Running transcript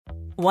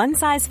One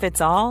size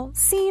fits all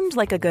seemed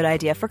like a good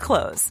idea for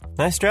clothes.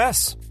 Nice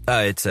dress.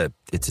 It's a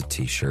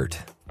t-shirt.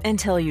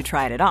 Until you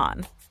tried it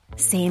on.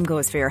 Same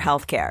goes for your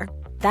healthcare.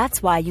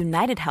 That's why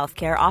United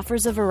Healthcare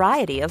offers a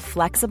variety of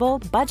flexible,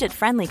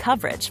 budget-friendly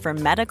coverage for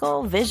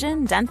medical,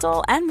 vision,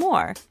 dental, and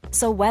more.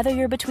 So whether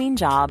you're between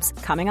jobs,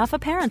 coming off a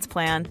parent's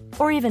plan,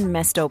 or even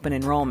missed open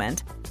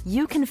enrollment,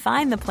 you can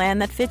find the plan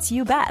that fits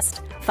you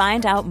best.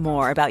 Find out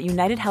more about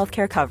United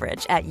Healthcare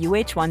coverage at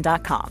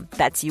uh1.com.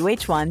 That's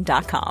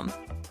uh1.com.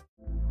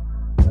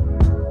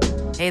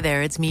 Hey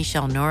there, it's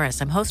Michelle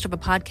Norris. I'm host of a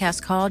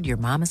podcast called Your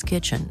Mama's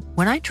Kitchen.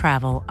 When I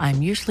travel,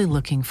 I'm usually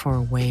looking for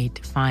a way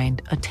to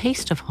find a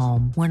taste of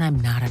home when I'm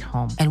not at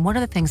home. And one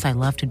of the things I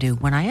love to do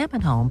when I am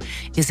at home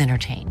is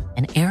entertain.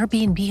 And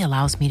Airbnb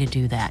allows me to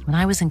do that. When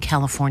I was in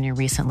California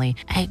recently,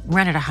 I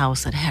rented a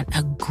house that had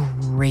a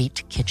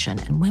great kitchen.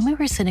 And when we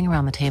were sitting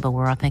around the table, we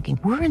were all thinking,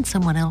 we're in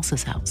someone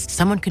else's house.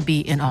 Someone could be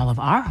in all of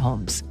our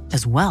homes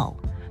as well.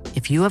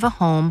 If you have a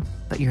home,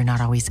 but you're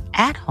not always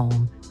at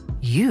home,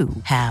 you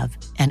have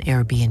an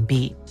Airbnb.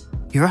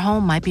 Your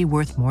home might be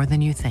worth more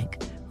than you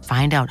think.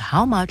 Find out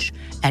how much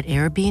at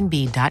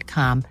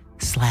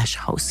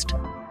airbnb.com/host.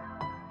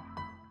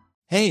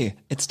 Hey,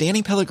 it's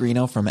Danny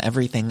Pellegrino from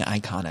Everything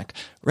Iconic.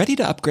 Ready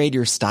to upgrade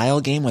your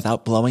style game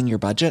without blowing your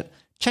budget?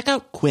 Check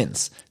out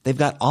Quince. They've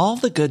got all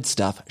the good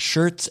stuff,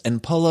 shirts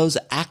and polos,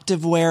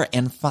 activewear,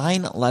 and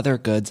fine leather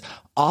goods,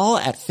 all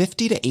at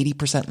 50 to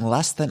 80%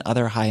 less than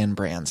other high-end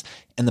brands.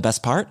 And the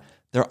best part?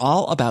 They're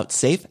all about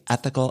safe,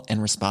 ethical,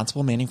 and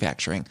responsible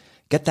manufacturing.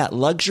 Get that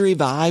luxury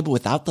vibe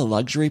without the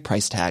luxury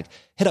price tag.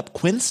 Hit up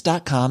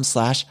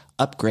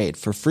quince.com/upgrade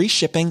for free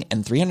shipping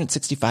and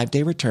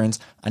 365-day returns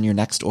on your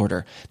next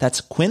order.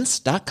 That's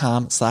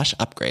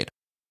quince.com/upgrade.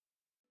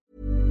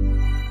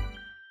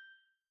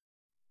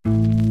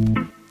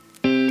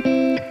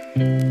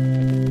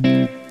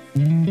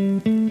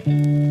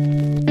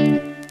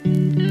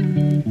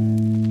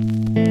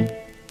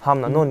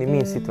 Hamnar någon i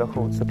min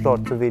situation,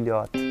 såklart så vill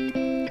jag att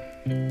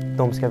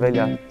de ska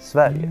välja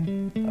Sverige.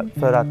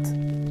 För att, jag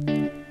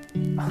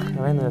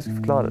vet inte hur jag ska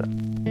förklara det.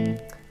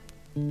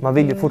 Man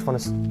vill ju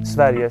fortfarande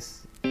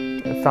Sveriges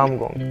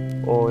framgång.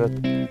 Och jag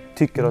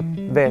tycker och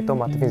vet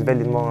om att det finns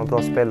väldigt många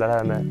bra spelare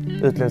här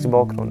med utländsk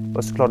bakgrund.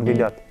 Och såklart vill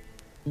jag att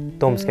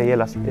de ska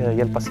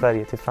hjälpa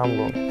Sverige till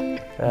framgång.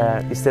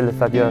 Istället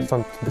för att göra ett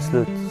sånt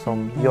beslut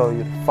som jag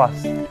gör,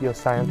 fast jag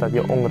säger inte att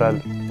jag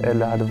ångrar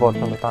eller hade valt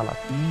något annat.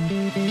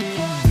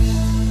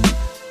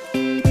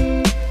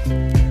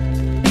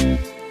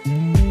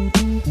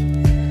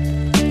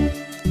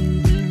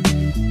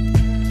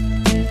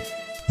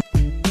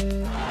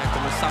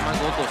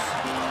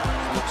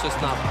 Också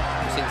snabb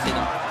på sin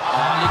sida. Ja,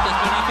 han lyckas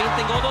med den här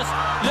finten. Ghoddos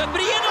löper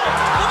igenom.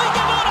 Och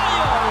vilken mål han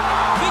gör!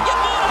 Vilken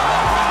mål han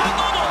gör från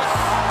Ghoddos!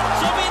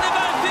 Som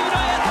innebär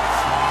 4-1.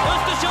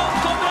 Östersund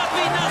kommer att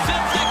vinna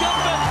Svenska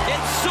cupen.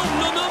 Ett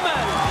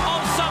solonummer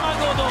av Saman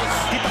Ghoddos.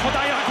 Titta på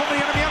Daja, han kommer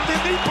igenom igen. Det är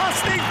en ny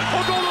passning.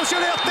 Och Ghoddos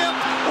gör 1-1.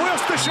 Och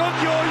Östersund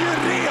gör ju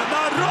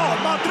rena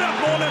rama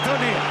drömmålet,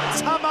 hörni.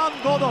 Saman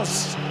Ghoddos.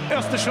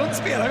 Östersund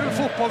spelar ju en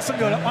fotboll som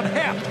gör att man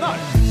häpnar.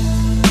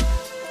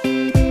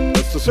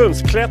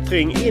 Östersunds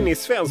klättring in i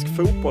svensk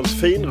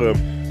fotbolls finrum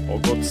har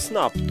gått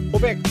snabbt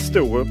och väckt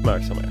stor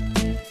uppmärksamhet.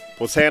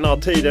 På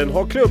senare tiden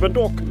har klubben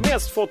dock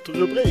mest fått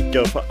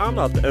rubriker för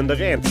annat än det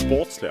rent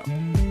sportsliga.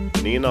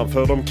 Men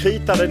innanför de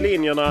kritade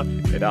linjerna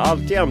är det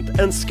alltjämt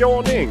en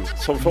skåning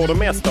som får det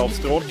mesta av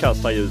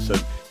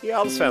strålkastarljuset i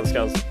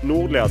allsvenskans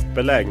nordligast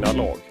belägna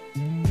lag.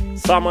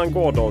 Saman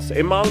Ghoddos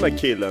är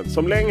Malmökillen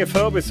som länge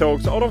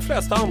förbisågs av de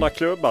flesta andra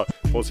klubbar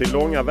på sin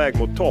långa väg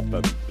mot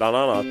toppen, bland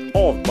annat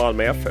av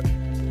Malmö FF.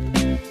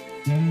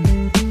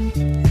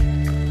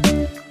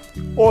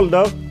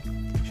 Ålder?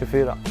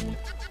 24.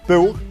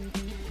 Bor?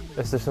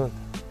 Östersund.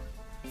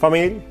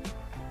 Familj?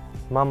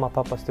 Mamma,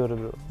 pappa,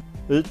 storebror.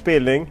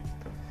 Utbildning?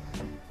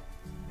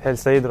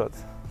 Hälsa,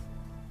 idrott.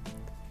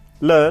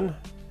 Lön?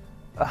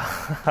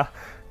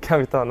 Kan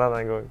vi ta en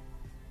annan gång?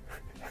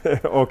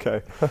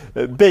 Okej.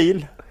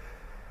 Bil?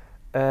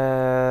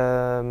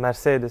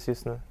 Mercedes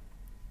just nu.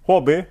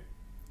 Hobby?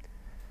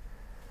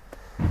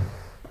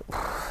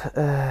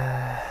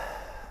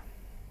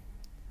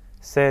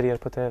 Serier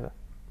på tv.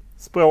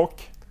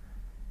 Språk?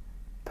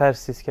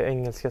 Persiska,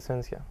 engelska,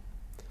 svenska.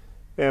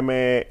 Vem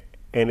är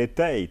enligt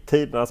dig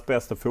tidernas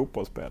bästa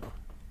fotbollsspelare?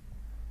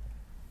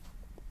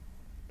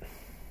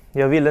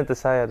 Jag vill inte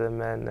säga det,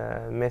 men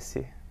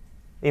Messi.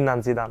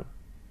 Innan Zidane.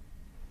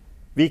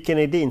 Vilken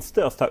är din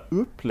största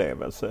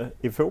upplevelse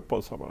i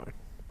fotbollssammanhang?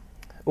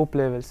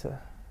 Upplevelse?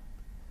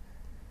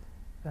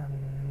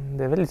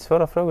 Det är väldigt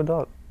svåra frågor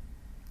då.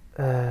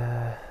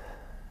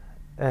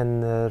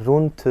 En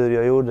rundtur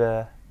jag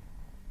gjorde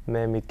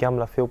med mitt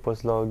gamla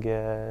fotbollslag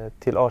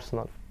till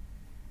Arsenal.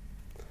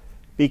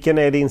 Vilken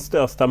är din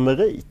största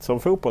merit som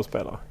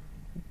fotbollsspelare?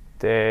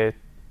 Det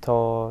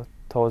ta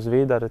oss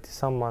vidare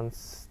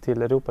tillsammans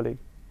till Europa League.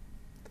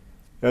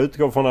 Jag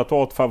utgår från att du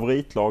har ett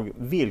favoritlag.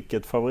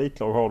 Vilket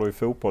favoritlag har du i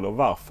fotboll och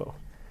varför?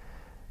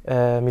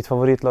 Mitt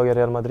favoritlag är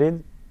Real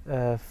Madrid.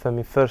 För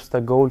min första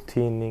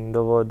goaltidning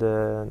då var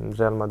det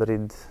Real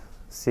Madrid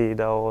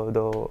sida och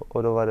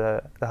då var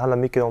det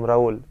handlade mycket om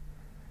Raúl.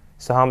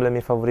 Så han blev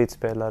min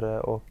favoritspelare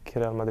och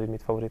Real Madrid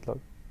mitt favoritlag.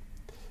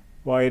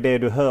 Vad är det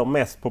du hör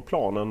mest på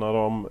planen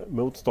när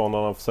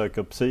motståndarna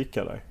försöker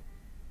psyka dig?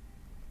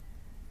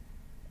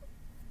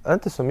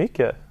 Inte så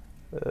mycket.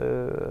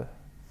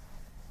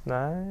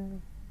 Nej.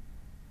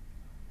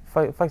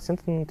 Faktiskt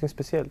inte någonting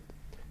speciellt.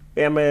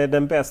 Vem är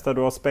den bästa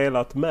du har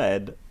spelat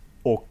med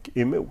och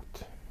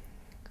emot?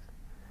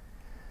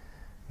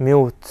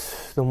 Mot,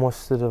 då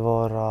måste det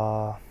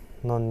vara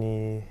någon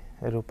i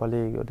Europa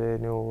League och det är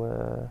nog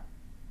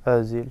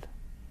Özil.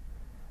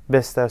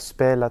 Bästa jag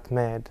spelat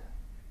med.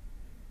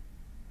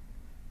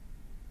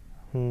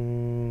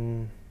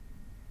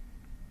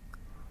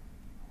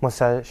 Måste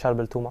säga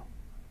Charbel Toma.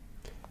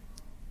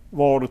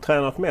 Vad har du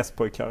tränat mest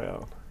på i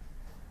karriären?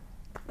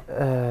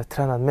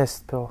 Tränat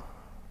mest på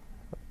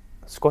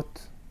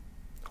skott.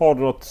 Har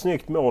du något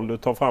snyggt mål du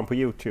tar fram på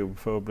YouTube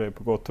för att bli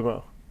på gott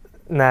humör?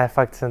 Nej,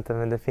 faktiskt inte,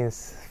 men det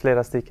finns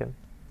flera stycken.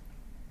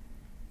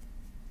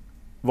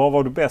 Vad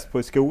var du bäst på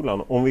i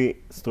skolan om vi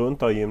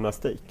struntar i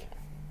gymnastik?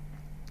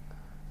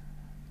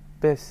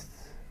 Bäst?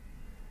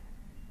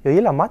 Jag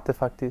gillar matte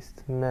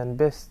faktiskt, men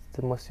bäst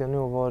måste jag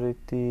nog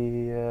varit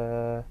i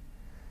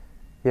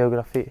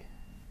geografi.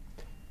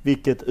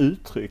 Vilket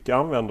uttryck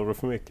använder du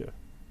för mycket?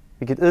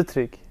 Vilket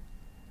uttryck?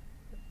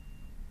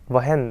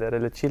 Vad händer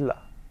eller chilla?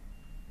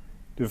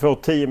 Du får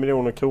 10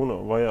 miljoner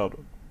kronor, vad gör du?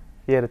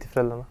 Ge det till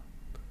föräldrarna.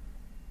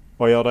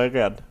 Vad gör dig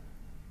rädd?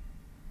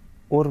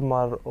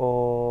 Ormar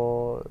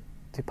och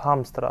typ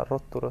hamstrar,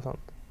 råttor och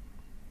sånt.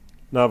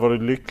 När var du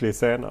lycklig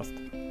senast?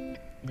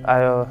 Jag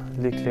är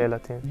lycklig hela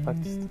tiden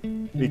faktiskt.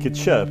 Vilket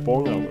köp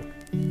ångrar du?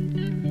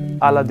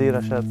 Alla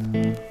dyra köp.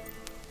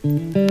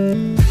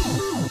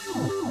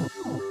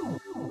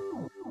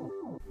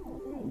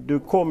 Du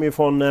kom ju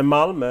från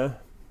Malmö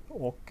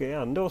och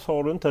ändå så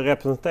har du inte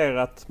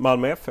representerat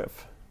Malmö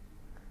FF.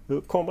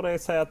 Hur kommer det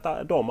sig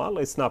att de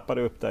aldrig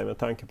snappade upp dig med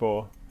tanke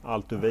på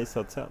allt du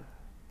visat sen?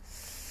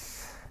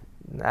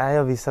 Nej,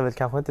 jag visade väl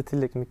kanske inte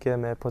tillräckligt mycket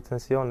med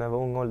potential när jag var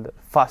ung ålder.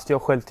 Fast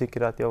jag själv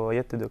tycker att jag var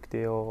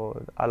jätteduktig och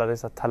alla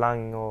dessa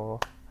talang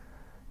och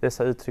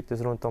dessa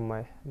uttrycktes runt om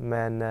mig.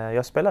 Men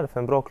jag spelade för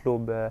en bra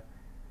klubb.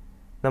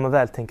 När man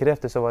väl tänker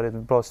efter så var det ett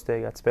bra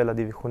steg att spela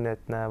division 1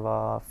 när jag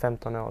var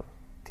 15 år.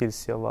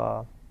 Tills jag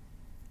var,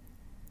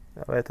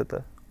 jag vet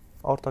inte,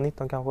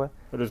 18-19 kanske.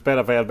 Och du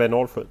spelade för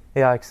LB07?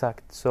 Ja,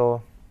 exakt.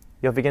 Så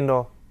jag fick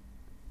ändå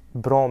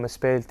bra med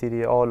speltid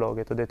i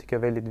A-laget och det tycker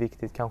jag är väldigt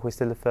viktigt. Kanske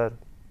istället för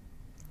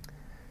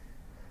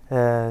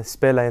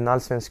spela i en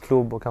allsvensk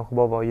klubb och kanske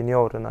bara vara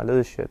juniorerna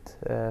eller U21.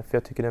 För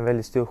jag tycker det är en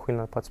väldigt stor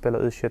skillnad på att spela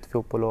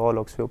U21-fotboll och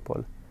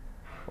A-lagsfotboll.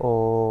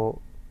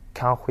 Och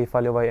kanske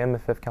ifall jag var i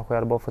MFF kanske jag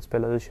hade bara fått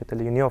spela U21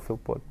 eller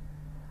juniorfotboll.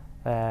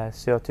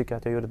 Så jag tycker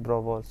att jag gjorde ett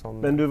bra val som...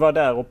 Men du var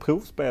där och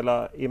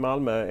provspelade i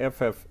Malmö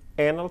FF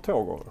 1 eller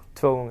 2 gånger?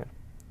 2 gånger.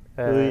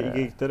 Hur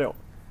gick det då?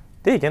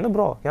 Det gick ändå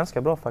bra,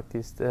 ganska bra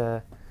faktiskt.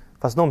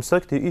 Fast de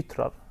sökte ju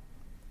yttrar.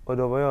 Och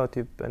då var jag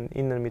typ en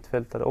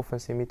innermittfältare,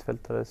 offensiv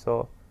mittfältare.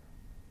 Så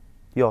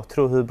jag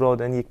tror hur bra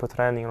den gick på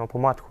träningen och på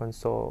matchen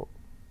så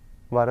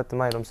var det inte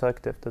mig de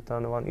sökte efter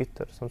utan det var en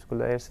ytter som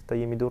skulle ersätta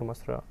Jimmy Durmaz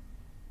tror jag.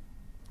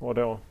 Och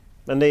då?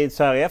 Men det är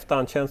så här i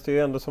efterhand känns det ju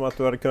ändå som att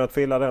du hade kunnat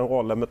fylla den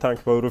rollen med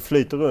tanke på hur du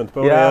flyter runt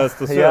både i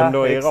Östersund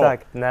och i Irak.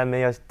 Exakt. Nej, men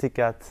jag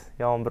tycker att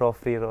jag har en bra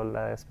friroll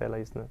där jag spelar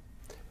just nu.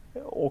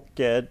 Och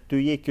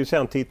du gick ju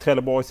sen till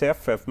Trelleborgs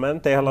FF men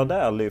inte heller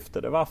där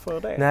lyfte det.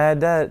 Varför det? Nej,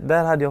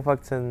 där hade jag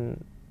faktiskt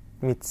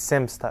mitt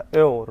sämsta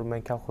år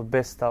men kanske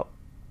bästa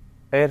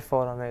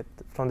erfarenhet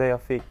från det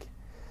jag fick.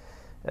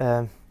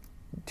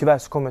 Tyvärr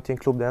så kom jag till en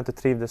klubb där jag inte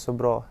trivdes så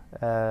bra.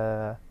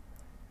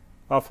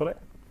 Varför det?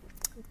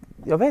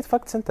 Jag vet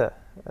faktiskt inte.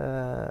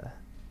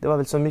 Det var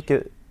väl så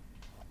mycket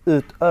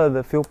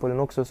utöver fotbollen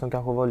också som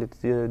kanske var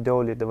lite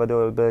dåligt. Det var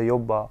då jag började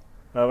jobba.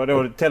 Ja,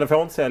 vadå?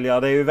 Telefonsäljare,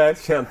 det är ju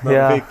välkänt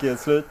när du fick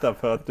sluta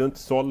för att du inte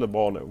sålde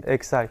bra nog.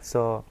 Exakt,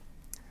 så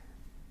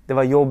det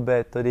var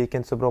jobbet och det gick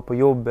inte så bra på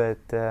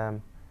jobbet.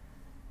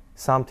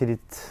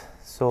 Samtidigt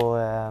så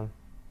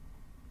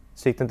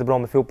gick det inte bra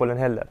med fotbollen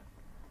heller.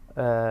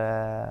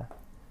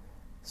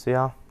 Så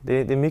ja,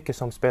 det är mycket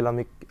som spelar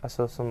mycket,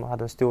 alltså som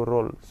hade en stor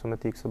roll som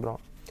inte gick så bra.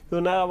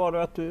 Hur nära var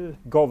det att du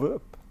gav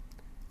upp?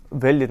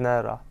 Väldigt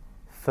nära.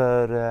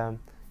 För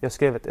jag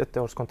skrev ett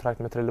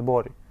 1-årskontrakt med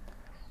Trelleborg.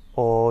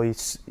 Och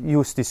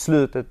just i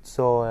slutet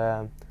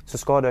så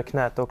skadade jag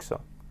knät också.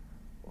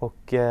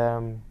 Och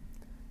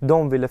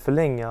de ville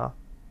förlänga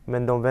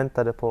men de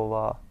väntade på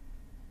vad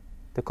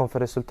det kom för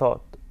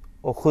resultat.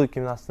 Och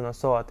sjukgymnasterna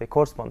sa att det är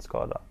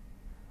korsbandsskada.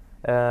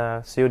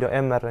 Så gjorde jag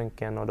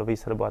MR-röntgen och då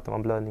visade det bara att det var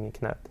en blödning i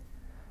knät.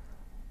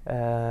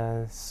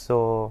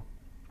 Så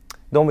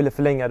de ville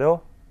förlänga då.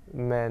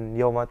 Men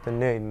jag var inte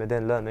nöjd med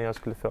den lönen jag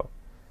skulle få.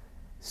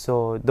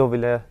 Så då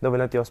ville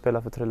inte jag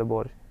spela för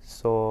Trelleborg.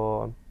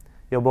 Så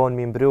jag bad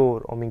min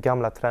bror och min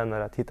gamla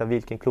tränare att hitta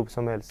vilken klubb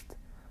som helst.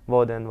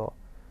 Vad den var.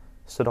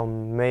 Så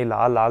de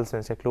mejlade alla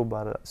allsvenska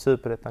klubbar,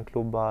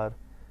 superettan-klubbar.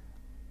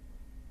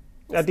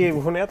 Ja,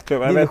 division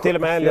 1-klubbar. Jag vet till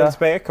och med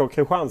LSBK och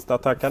Kristianstad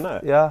tackar nej.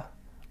 Ja,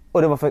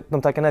 Och det var för att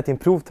de tackade nej till en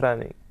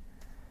provträning.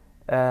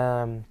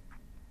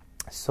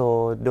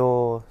 Så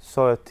då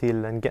sa jag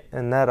till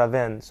en nära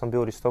vän som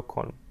bor i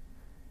Stockholm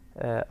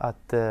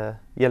att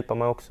hjälpa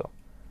mig också.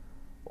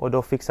 Och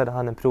då fixade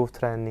han en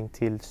provträning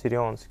till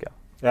Syrianska.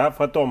 Ja,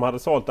 för att de hade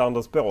sålt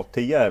Anders Båt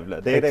till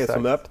Gävle. Det är exakt. Det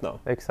som öppnar.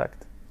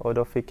 Exakt. Och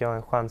då fick jag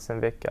en chans en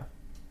vecka.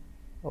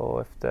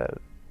 Och efter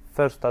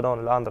första dagen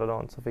eller andra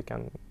dagen så fick jag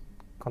en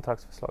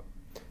kontraktsförslag.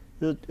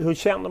 Hur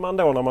känner man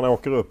då när man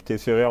åker upp till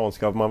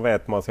Syrianska och man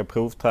vet att man ska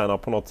provträna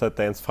på något sätt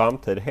ens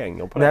framtid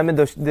hänger på det? Nej,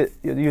 men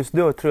just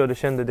då tror jag du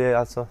kände det,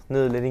 alltså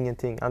nu eller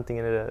ingenting.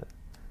 Antingen är det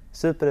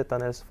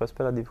Superettan eller så får jag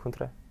spela division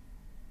 3.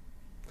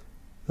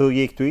 Hur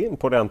gick du in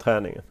på den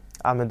träningen?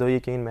 Ja, men då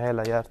gick jag in med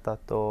hela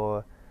hjärtat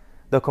och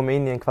då kom jag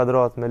in i en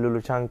kvadrat med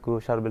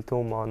Luluchanko, Charbel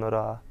Toma och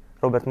några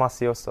Robert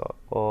Massi också.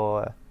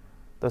 Och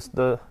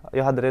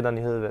jag hade redan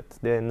i huvudet,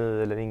 det är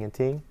nu eller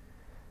ingenting.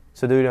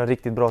 Så då gjorde jag en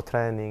riktigt bra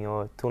träning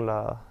och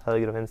tonade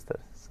höger och vänster.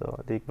 Så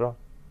det gick bra.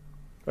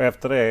 Och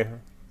efter det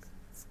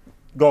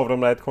gav de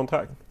dig ett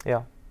kontrakt?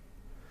 Ja.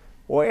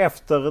 Och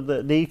efter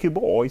det gick ju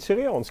bra i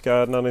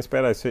Syrianska när ni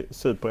spelade i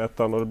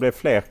Superettan och det blev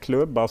fler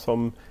klubbar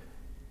som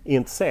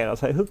intresserade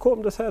sig. Hur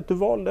kom det sig att du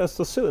valde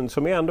Östersund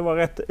som ändå var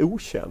rätt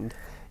okänd?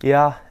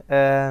 Ja,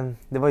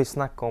 det var ju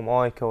snack om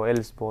AIK och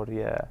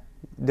Elfsborg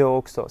då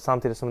också,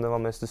 samtidigt som det var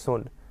med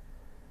Östersund.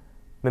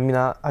 Men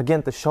mina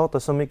agenter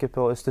tjatade så mycket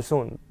på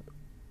Östersund.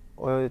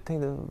 Och jag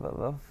tänkte,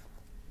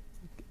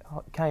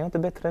 kan jag inte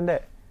bättre än det?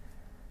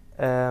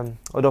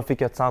 Och då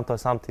fick jag ett samtal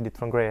samtidigt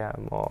från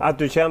Graham. Att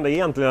du kände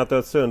egentligen att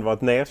Östersund var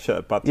ett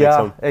nerköp? Att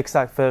ja,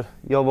 exakt. För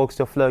jag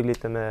flög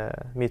lite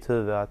med mitt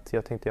huvud att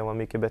jag tänkte jag var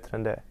mycket bättre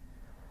än det.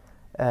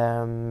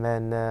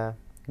 Men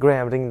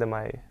Graham ringde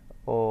mig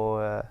och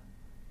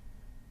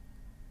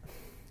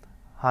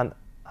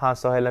han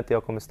sa heller inte att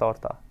jag kommer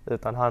starta.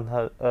 Utan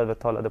han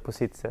övertalade på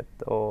sitt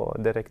sätt och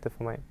det räckte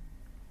för mig.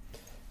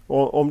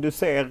 Och om du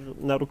ser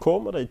när du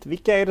kommer dit,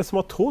 vilka är det som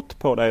har trott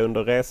på dig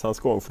under resans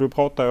gång? För du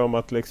pratar ju om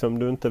att liksom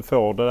du inte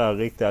får det där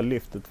riktiga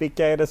lyftet.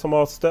 Vilka är det som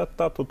har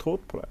stöttat och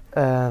trott på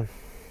dig?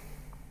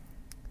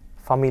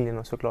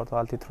 Familjen såklart har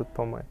alltid trott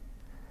på mig.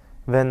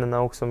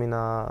 Vännerna också,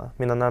 mina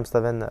närmsta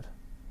vänner.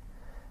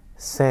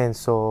 Sen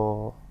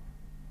så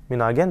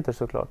mina agenter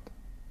såklart.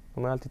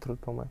 De har alltid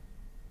trott på mig.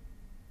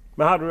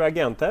 Men hade du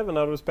agent även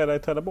när du spelade i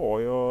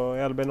Trelleborg och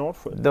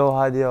LB07? Då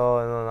hade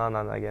jag någon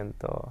annan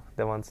agent och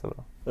det var inte så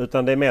bra.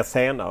 Utan det är mer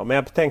senare. Men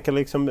jag tänker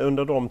liksom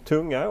under de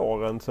tunga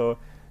åren så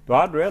då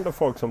hade du ändå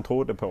folk som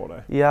trodde på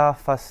dig. Ja,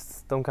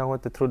 fast de kanske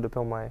inte trodde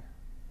på mig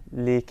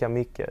lika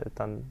mycket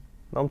utan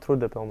de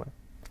trodde på mig.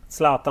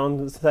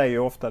 Zlatan säger ju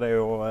ofta det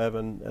och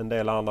även en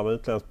del andra med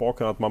utländsk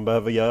bakgrund att man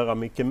behöver göra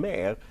mycket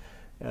mer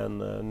än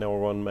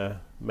någon med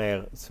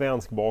mer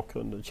svensk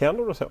bakgrund.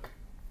 Känner du så?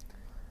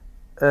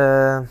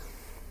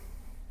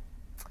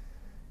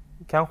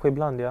 Kanske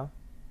ibland, ja.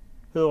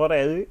 Hur har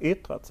det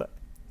yttrat sig?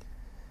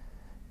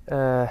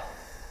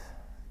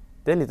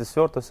 Det är lite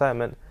svårt att säga,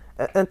 men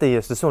inte i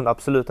Östersund,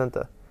 absolut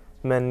inte.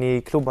 Men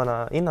i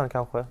klubbarna innan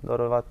kanske, då har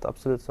det varit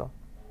absolut så.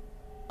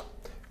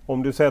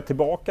 Om du ser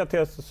tillbaka till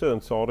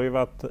Östersund så har det ju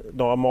varit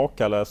några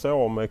makalösa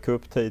år med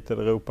cuptitel,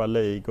 Europa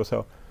League och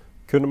så.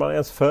 Kunde man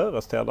ens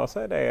föreställa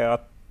sig det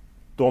att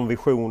de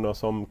visioner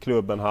som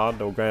klubben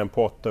hade och Graham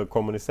Potter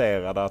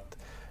kommunicerade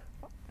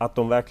att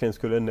de verkligen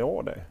skulle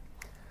nå det?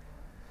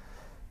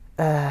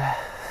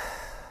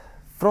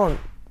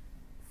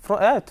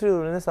 Jag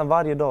tror nästan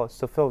varje dag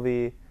så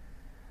blir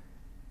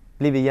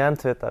vi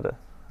hjärntvättade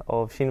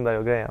av Kindberg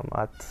och Graham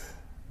att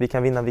vi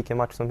kan vinna vilken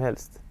match som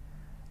helst.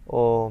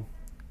 Och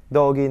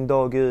dag in,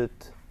 dag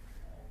ut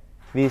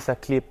visa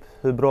klipp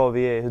hur bra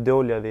vi är, hur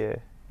dåliga vi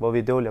är, vad vi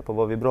är dåliga på,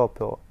 vad vi är bra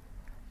på.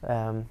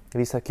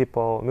 Visa klipp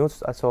på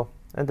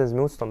inte ens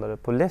motståndare,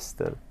 på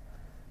Leicester.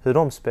 Hur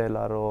de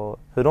spelar och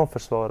hur de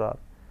försvarar.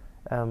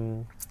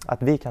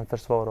 Att vi kan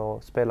försvara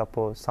och spela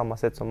på samma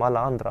sätt som alla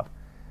andra.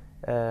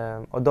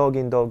 Och dag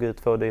in, dag ut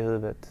får det i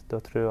huvudet. Då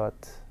tror jag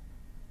att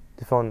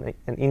du får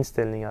en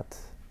inställning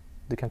att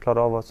du kan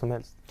klara av vad som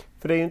helst.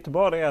 För det är ju inte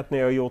bara det att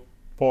ni har gjort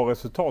bra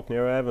resultat. Ni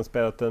har även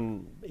spelat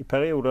i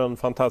perioden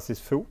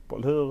fantastisk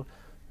fotboll.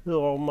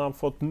 Hur har man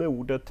fått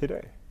modet till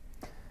det?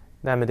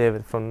 Nej, men det är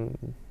väl från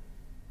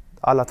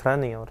alla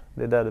träningar.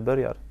 Det är där det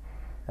börjar.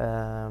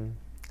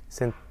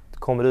 Sen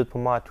kommer du ut på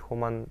match och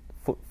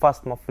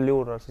fast man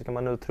förlorar så ska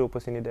man nu tro på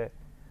sin idé.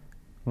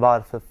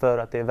 Varför? För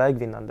att det är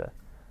vägvinnande.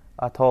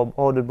 Att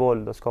har du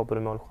boll då skapar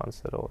du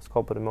målchanser och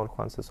skapar du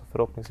målchanser så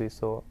förhoppningsvis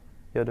så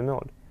gör du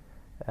mål.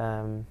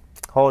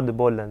 Har du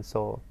bollen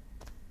så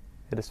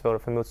är det svårare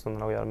för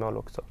motståndarna att göra mål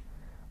också.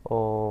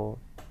 Och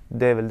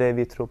det är väl det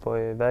vi tror på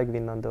är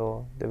vägvinnande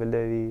och det är väl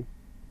det vi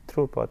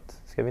tror på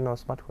att ska vinna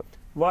oss matcher.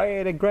 Vad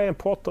är det Graham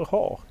Potter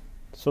har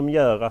som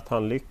gör att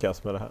han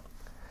lyckas med det här?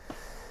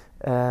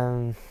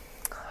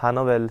 Han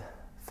har väl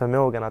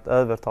förmågan att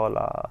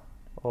övertala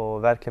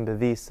och verkligen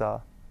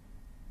bevisa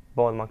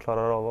vad man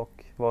klarar av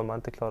och vad man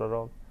inte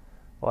klarar av.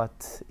 Och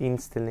att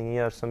inställningen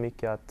gör så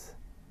mycket att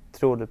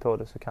tror du på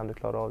det så kan du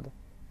klara av det.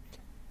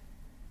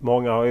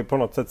 Många har ju på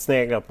något sätt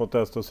sneglat mot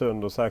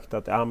Östersund och sagt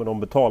att men de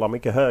betalar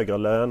mycket högre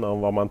löner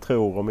än vad man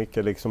tror och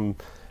mycket liksom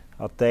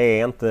att det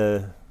är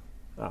inte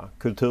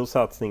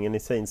kultursatsningen i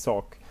sin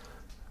sak.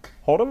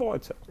 Har det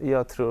varit så?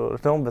 Jag tror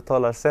de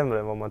betalar sämre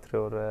än vad man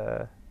tror.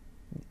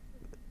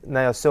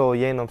 När jag såg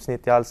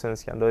genomsnitt i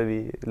Allsvenskan, då är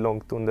vi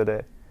långt under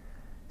det.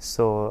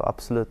 Så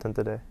absolut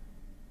inte det.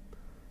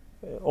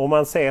 Om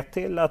man ser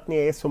till att ni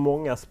är så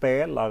många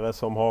spelare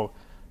som har,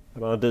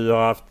 du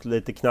har haft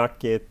lite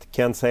knackigt,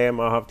 Ken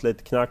Sema har haft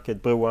lite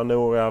knackigt, Broa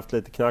Nouri har haft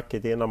lite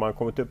knackigt innan man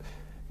kommit upp.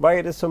 Vad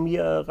är det som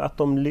gör att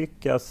de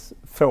lyckas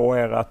få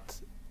er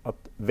att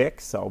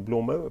växa och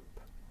blomma upp?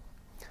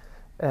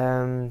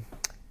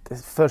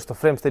 Först och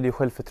främst är det ju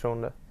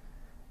självförtroende.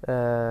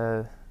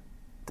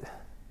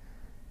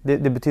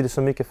 Det betyder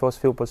så mycket för oss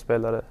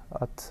fotbollsspelare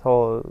att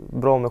ha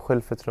bra med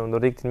självförtroende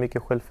och riktigt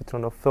mycket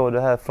självförtroende och få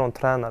det här från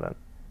tränaren.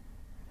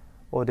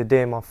 Och det är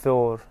det man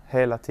får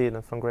hela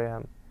tiden från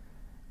Graham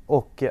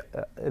och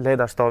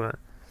ledarstaven.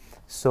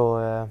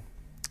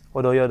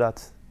 Och då gör det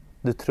att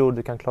du tror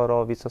du kan klara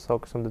av vissa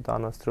saker som du inte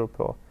annars tror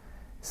på.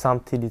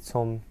 Samtidigt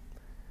som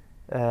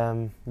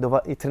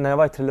när jag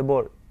var i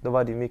Trelleborg, då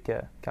var det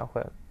mycket,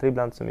 kanske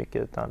dribbla inte så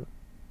mycket utan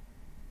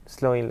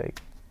slå inlägg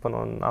på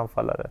någon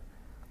anfallare.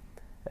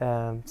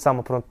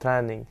 Samma på någon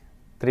träning,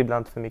 dribbla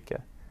inte för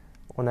mycket.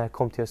 Och när jag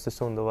kom till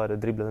Östersund då var det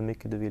dribbla hur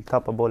mycket du vill,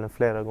 tappa bollen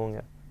flera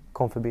gånger.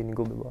 Kom förbi din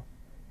gubbe bara.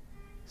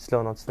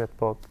 Slå något snett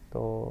bak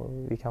och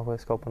vi kanske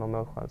skapar någon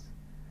målchans.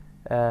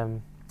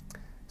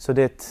 Så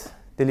det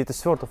är lite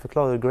svårt att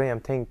förklara hur Graham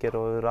tänker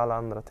och hur alla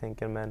andra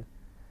tänker, men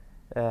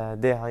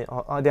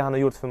det han har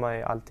gjort för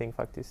mig är allting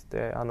faktiskt.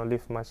 Han har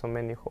lyft mig som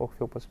människa och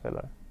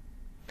fotbollsspelare.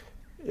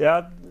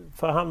 Ja,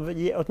 för han,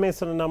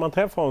 åtminstone när man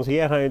träffar honom så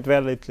ger han ju ett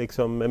väldigt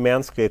liksom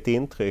mänskligt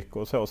intryck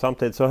och så.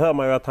 Samtidigt så hör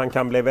man ju att han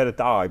kan bli väldigt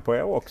arg på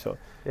er också.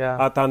 Ja.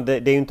 Att det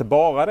är ju inte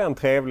bara den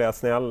trevliga,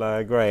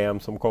 snälla Graham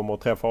som kommer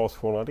och träffar oss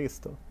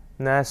journalister.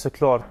 Nej,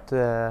 såklart.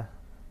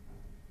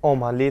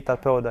 Om han litar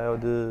på dig och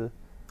du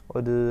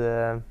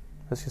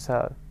hur ska jag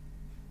säga,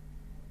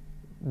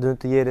 du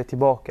inte ger det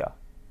tillbaka,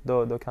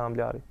 då kan han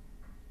bli arg.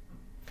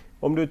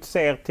 Om du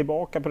ser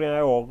tillbaka på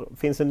dina år,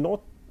 finns det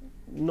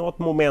något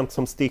moment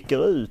som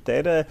sticker ut?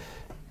 Är det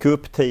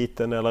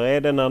cuptiteln eller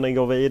är det när ni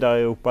går vidare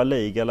i Europa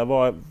League? Eller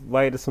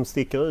vad är det som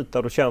sticker ut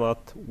där du känner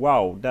att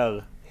wow,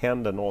 där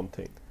hände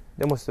någonting?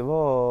 Det måste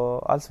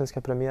vara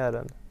allsvenska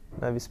premiären.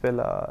 När vi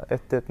spelade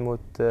 1-1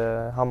 mot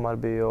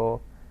Hammarby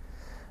och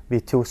vi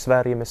tog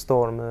Sverige med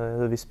storm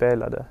hur vi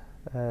spelade.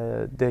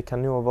 Det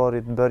kan nog ha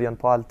varit början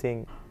på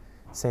allting.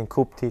 Sen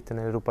cuptiteln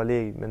i Europa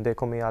League, men det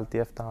kommer ju alltid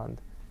i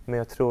efterhand. Men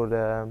jag tror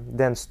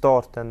den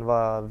starten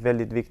var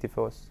väldigt viktig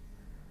för oss.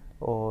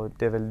 Och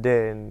det är väl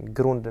den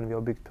grunden vi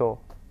har byggt på.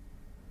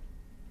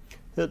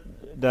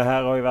 Det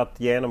här har ju varit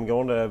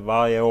genomgående.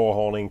 Varje år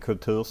har ni en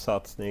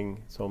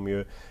kultursatsning som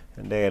ju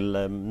en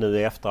del nu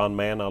i efterhand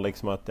menar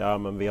liksom att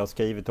men vi har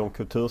skrivit om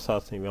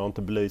kultursatsning, vi har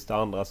inte belyst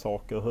andra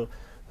saker.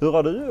 Hur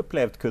har du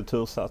upplevt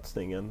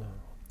kultursatsningen?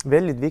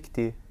 Väldigt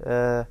viktig.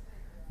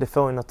 Det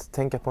får en att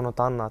tänka på något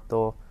annat.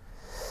 Och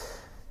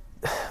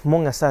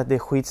många säger att det är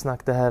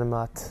skitsnack det här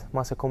med att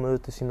man ska komma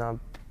ut ur sina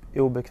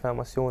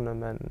obekväma zoner,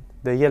 men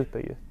det hjälper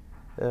ju.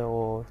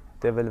 Och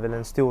det är väl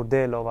en stor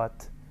del av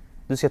att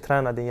du ska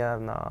träna din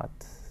hjärna,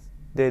 att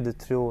det du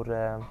tror,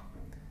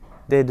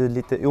 det du är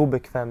lite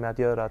obekväm med att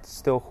göra, att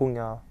stå och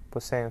sjunga på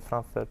scen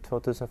framför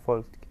 2000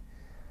 folk.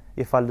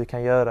 Ifall du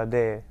kan göra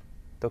det,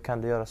 då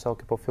kan du göra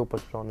saker på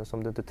fotbollsplanen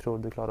som du inte tror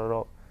du klarar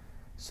av.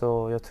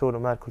 Så jag tror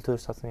de här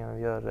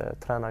kultursatsningarna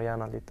tränar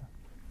hjärnan lite.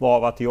 Vad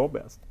har varit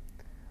jobbigast?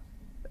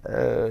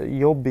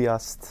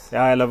 Jobbigast?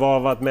 Ja, eller vad har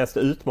varit mest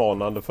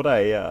utmanande för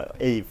dig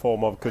i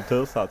form av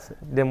kultursatsning?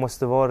 Det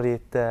måste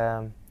varit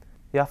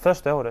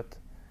första året.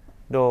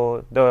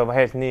 Då jag var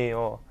helt ny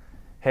och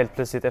helt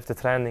plötsligt efter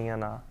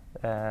träningarna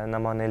när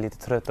man är lite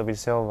trött och vill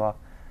sova,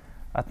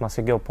 att man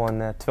ska gå på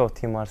en 2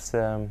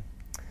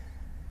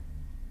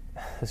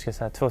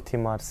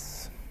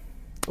 timmars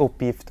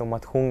uppgift om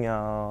att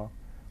sjunga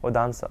och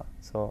dansa.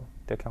 Så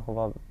det kanske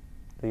var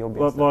det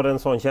jobbigaste. Var det en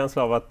sån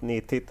känsla av att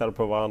ni tittade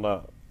på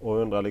varandra och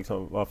undrade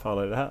liksom, vad fan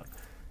är det här?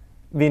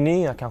 Vi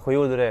nya kanske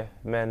gjorde det,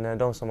 men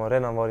de som har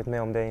redan varit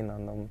med om det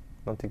innan,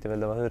 de tyckte väl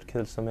det var hur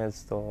kul som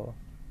helst och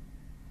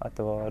att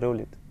det var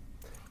roligt.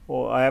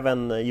 Och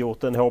även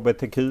gjort en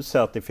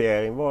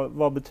HBTQ-certifiering.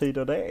 Vad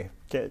betyder det?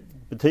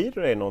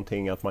 Betyder det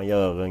någonting att man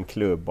gör en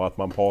klubb och att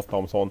man pratar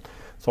om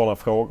sådana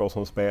frågor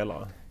som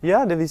spelare?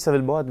 Ja, det visar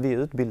väl bara att vi är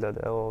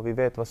utbildade och vi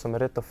vet vad som är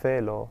rätt och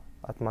fel och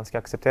att man ska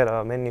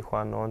acceptera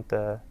människan och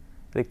inte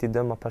riktigt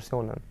döma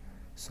personen.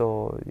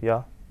 Så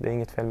ja, det är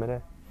inget fel med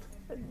det.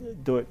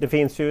 Det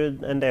finns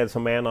ju en del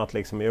som menar att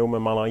liksom,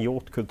 men man har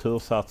gjort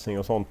kultursatsning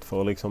och sånt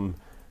för att liksom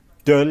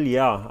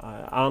dölja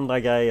andra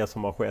grejer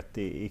som har skett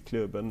i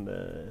klubben.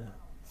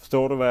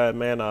 Förstår du vad jag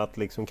menar att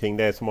liksom kring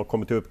det som har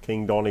kommit upp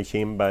kring Daniel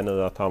Kindberg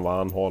nu, att han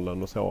var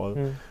anhållen och så.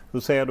 Hur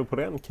ser du på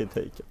den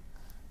kritiken?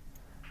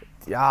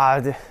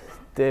 Ja,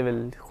 det är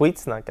väl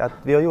skitsnack att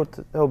vi har gjort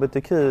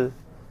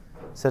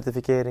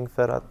HBTQ-certifiering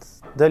för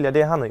att dölja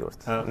det han har gjort.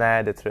 Ja.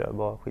 Nej, det tror jag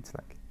bara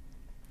skitsnack.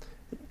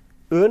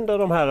 Under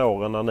de här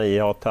åren när ni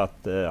har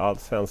tagit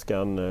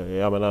allsvenskan,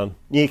 jag menar,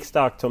 gick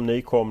starkt som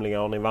nykomlingar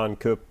och ni vann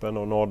kuppen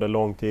och nådde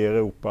långt i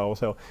Europa och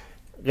så.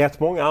 Rätt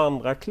många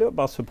andra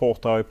klubbar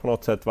supportrar har ju på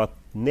något sätt varit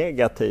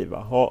negativa.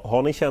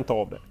 Har ni känt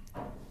av det?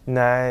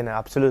 Nej,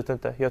 absolut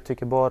inte. Jag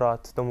tycker bara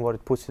att de har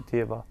varit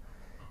positiva.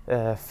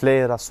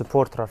 Flera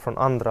supportrar från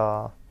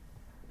andra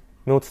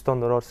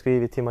motståndare har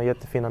skrivit till mig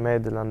jättefina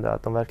meddelanden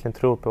att de verkligen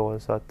tror på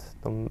oss och att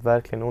de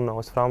verkligen unnar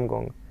oss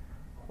framgång.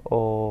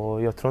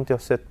 Och jag tror inte jag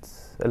har sett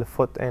eller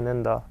fått en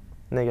enda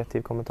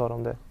negativ kommentar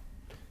om det.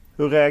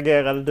 Hur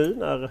reagerade du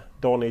när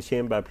Daniel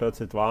Kindberg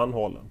plötsligt var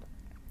anhållen?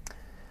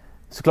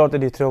 Såklart är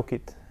det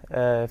tråkigt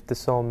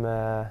eftersom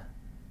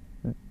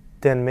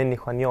den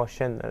människan jag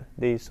känner,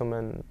 det är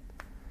som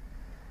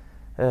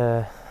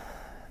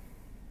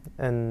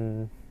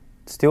en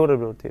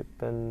storebror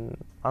typ, en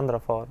andra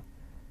far.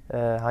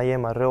 Han ger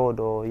mig råd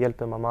och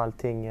hjälper mig med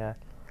allting.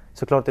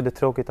 Såklart är det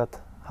tråkigt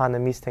att han är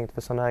misstänkt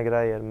för sådana här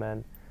grejer,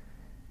 men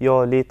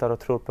jag litar och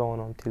tror på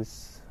honom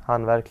tills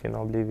han verkligen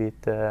har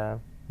blivit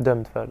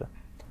dömd för det.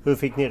 Hur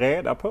fick ni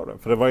reda på det?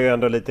 För det var ju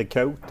ändå lite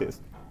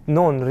kaotiskt.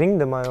 Någon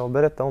ringde mig och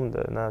berättade om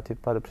det när jag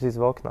typ hade precis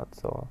vaknat,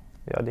 så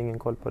jag hade ingen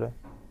koll på det.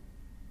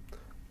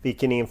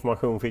 Vilken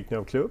information fick ni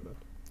av klubben?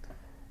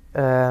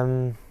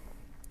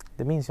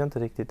 Det minns jag inte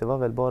riktigt. Det var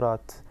väl bara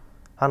att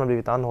han har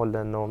blivit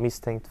anhållen och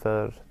misstänkt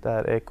för det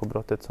här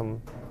ekobrottet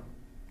som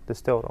det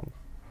står om.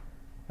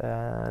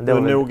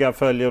 Hur noga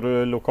följer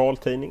du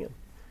lokaltidningen?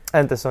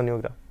 Inte så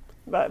noga.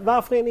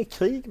 Varför är ni i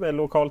krig med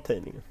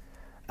lokaltidningen?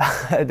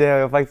 Det har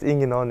jag faktiskt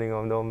ingen aning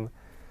om.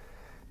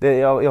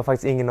 Jag har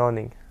faktiskt ingen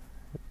aning.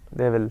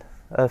 Det är väl,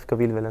 ÖFK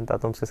vill väl inte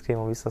att de ska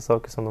skriva om vissa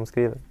saker som de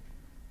skriver.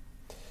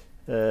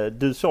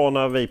 Du sa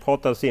när vi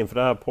pratades inför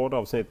det här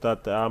poddavsnittet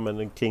att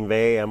kring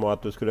VM och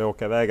att du skulle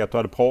åka iväg, att du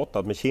hade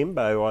pratat med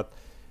Kindberg och att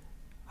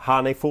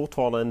han är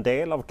fortfarande en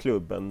del av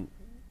klubben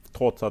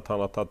trots att han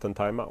har tagit en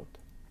timeout.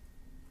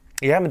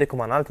 Ja, men det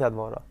kommer han alltid att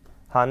vara.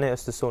 Han är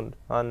Östersund.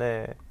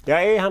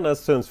 Är han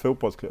Östersunds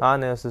fotbollsklubb?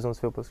 Han är Östersunds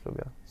fotbollsklubb,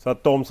 ja. Så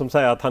att de som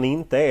säger att han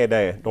inte är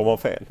det, de har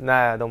fel?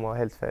 Nej, de har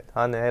helt fel.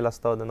 Han är hela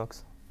staden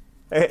också.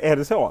 Är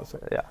det så alltså?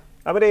 Ja.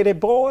 Ja, men är det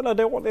bra eller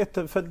dåligt?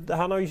 För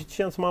han har ju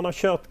känns som han har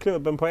kört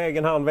klubben på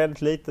egen hand.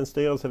 Väldigt liten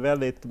styrelse,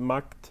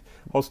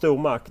 har stor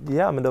makt.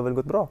 Ja, men det har väl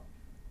gått bra.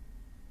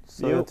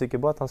 Så jag tycker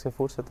bara att han ska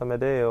fortsätta med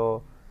det.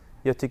 Och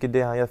jag tycker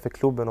det han gör för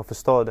klubben och för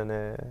staden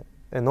är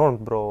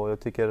enormt bra. Och jag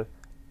tycker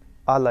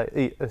alla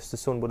i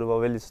Östersund borde vara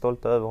väldigt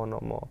stolta över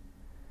honom. Och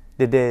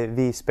det är det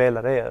vi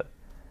spelare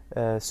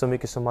är. Så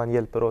mycket som han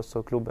hjälper oss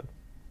och klubben.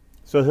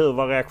 Så hur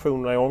var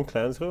reaktionerna i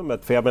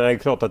omklädningsrummet? För jag menar, det är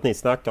klart att ni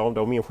snackar om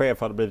det och min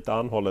chef hade blivit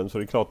anhållen, så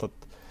det är klart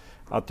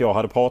att jag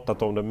hade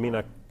pratat om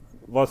det.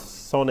 Vad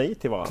sa ni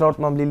till varandra? Klart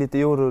man blir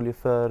lite orolig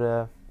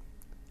för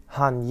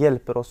han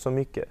hjälper oss så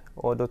mycket.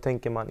 Och då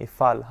tänker man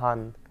ifall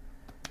han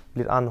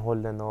blir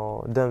anhållen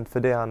och dömd för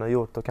det han har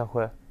gjort och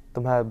kanske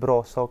de här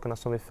bra sakerna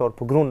som vi får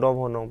på grund av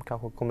honom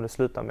kanske kommer det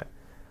sluta med.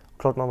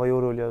 Klart man var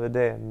orolig över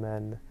det,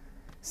 men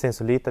sen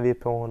så litar vi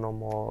på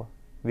honom och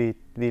vi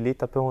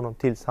litar på honom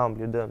tills han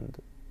blir dömd.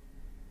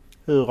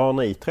 Hur har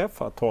ni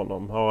träffat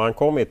honom? Har han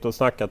kommit och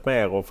snackat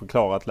med er och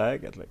förklarat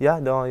läget? Liksom? Ja,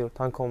 det har han gjort.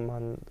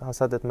 Han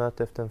satt ett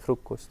möte efter en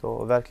frukost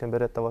och verkligen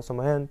berättade vad som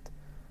har hänt,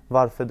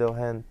 varför det har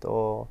hänt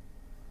och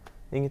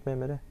inget mer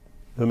med det.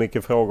 Hur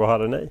mycket frågor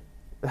hade ni?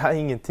 Ja,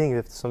 ingenting,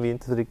 eftersom vi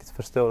inte riktigt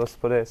förstår oss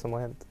på det som har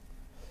hänt.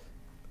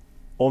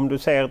 Om du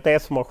ser det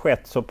som har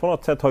skett, så på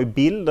något sätt har ju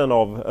bilden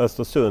av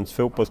Östersunds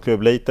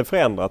fotbollsklubb lite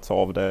förändrats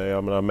av det.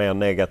 Jag menar, mer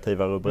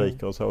negativa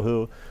rubriker och så.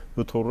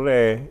 Hur tror du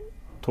det?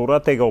 Tror du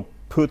att det går att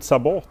putsa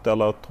bort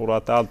eller tror du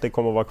att det alltid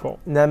kommer att vara kvar?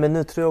 Nej, men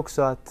nu tror jag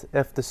också att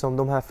eftersom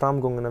de här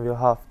framgångarna vi har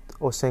haft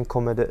och sen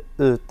kommer det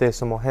ut det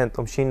som har hänt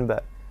om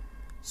Kindberg,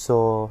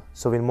 så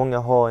vill många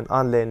ha en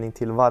anledning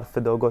till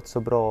varför det har gått så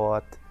bra, och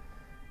att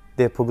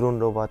det är på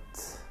grund av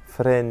att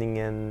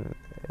föreningen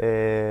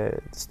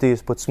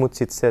styrs på ett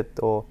smutsigt sätt,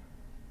 och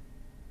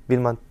vill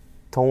man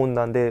ta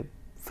undan de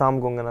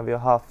framgångarna vi har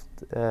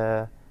haft,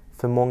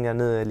 för många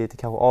nu är lite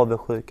kanske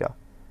avundsjuka.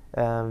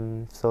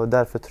 Så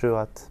därför tror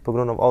jag att på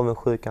grund av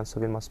avundsjukan så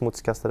vill man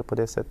smutskasta det på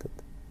det sättet.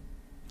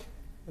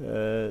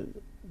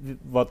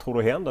 Vad tror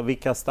du händer?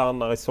 Vilka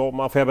stannar i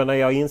sommar? För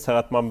jag inser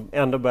att man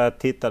ändå börjar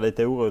titta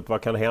lite oroligt.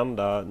 Vad kan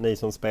hända? Ni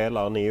som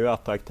spelar, ni är ju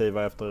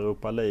attraktiva efter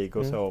Europa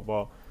League och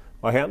så.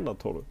 Vad händer,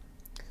 tror du?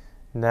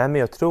 Nej, men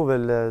jag tror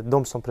väl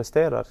de som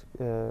presterar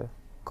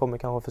kommer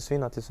kanske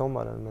försvinna till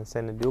sommaren. Men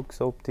sen är det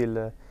också upp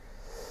till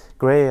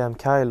Graham,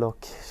 Kyle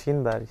och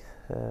Kindberg.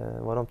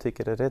 Vad de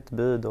tycker är rätt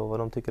bud och vad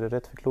de tycker är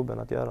rätt för klubben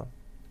att göra.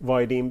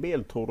 Vad är din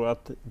bild? Tror du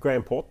att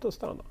Graham Potter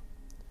stannar?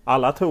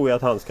 Alla tror ju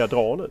att han ska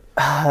dra nu.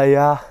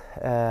 Ja,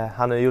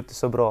 han har gjort det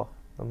så bra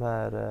de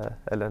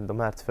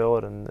här 2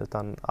 åren.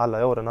 Utan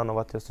alla åren han har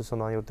varit i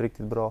Östersund har han gjort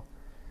riktigt bra.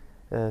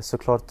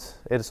 Såklart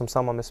är det som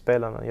samma med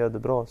spelarna. Gör det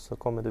bra så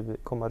kommer det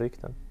komma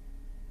rykten.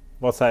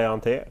 Vad säger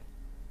han till er?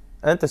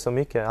 Inte så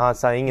mycket. Han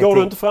säger ingenting. Går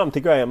du inte fram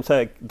till Graham och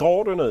säger,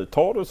 drar du nu?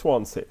 Tar du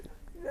Swansea?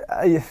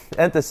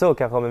 Inte så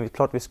kanske, men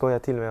klart vi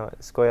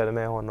skojade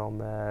med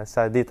honom.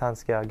 Säger dit han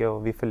ska gå,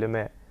 vi följer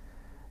med.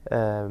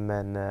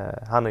 Men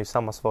han har ju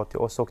samma svar till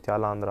oss och till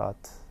alla andra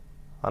att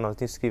han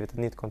har skrivit ett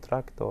nytt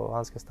kontrakt och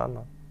han ska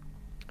stanna.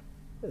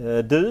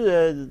 Du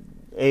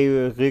är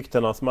ju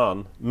ryktenas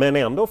man, men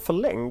ändå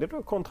förlängde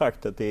du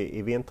kontraktet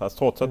i vintras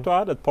trots att du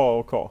hade ett par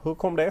år kvar. Hur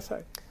kom det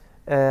sig?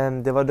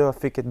 Det var då jag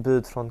fick ett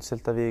bud från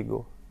Celta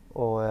Vigo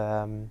och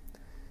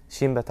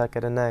Kindberg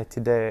tackade nej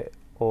till det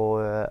och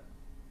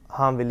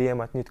han ville ge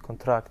mig ett nytt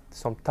kontrakt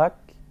som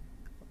tack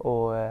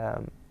och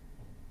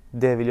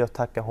det vill jag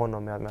tacka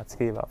honom med att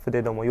skriva för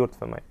det de har gjort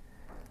för mig.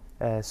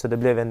 Så det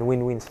blev en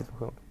win-win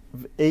situation.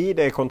 I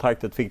det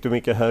kontraktet fick du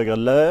mycket högre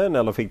lön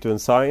eller fick du en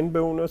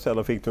signbonus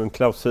eller fick du en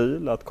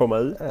klausul att komma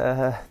ut?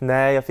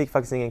 Nej, jag fick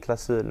faktiskt ingen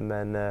klausul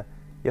men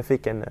jag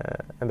fick en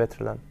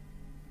bättre lön.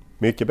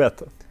 Mycket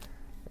bättre?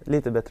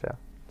 Lite bättre, ja.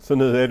 Så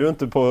nu är du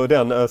inte på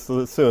den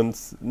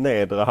Östersunds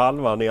nedre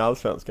halvan i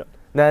Allsvenskan?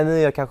 Nej, nu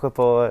är jag kanske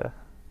på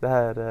det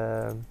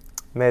här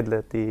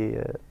medlet i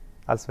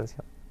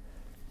Allsvenskan.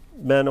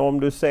 Men om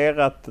du ser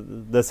att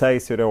det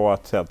sägs ju då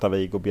att Celta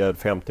Vigo bjöd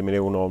 50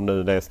 miljoner, om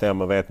nu det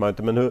stämmer vet man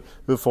inte. Men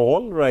hur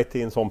förhåller du dig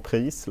till en sån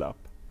prislapp?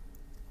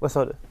 Vad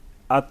sa du?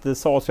 Att det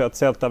sades ju att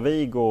Celta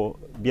Vigo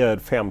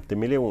bjöd 50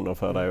 miljoner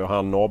för dig och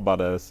han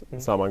nobbade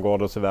Saman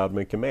Ghoddos är värd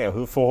mycket mer.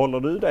 Hur förhåller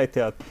du dig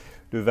till att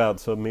du är värd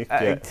så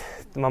mycket?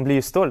 Man blir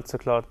ju stolt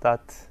såklart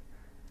att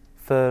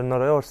för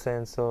några år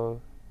sedan så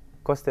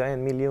kostade jag 1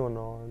 miljon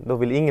och då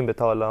vill ingen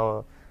betala.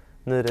 Och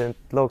nu är det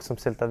ett lag som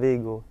Celta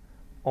Vigo,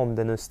 om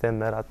det nu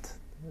stämmer att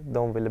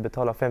de ville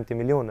betala 50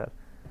 miljoner.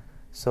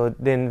 Så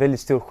det är en väldigt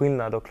stor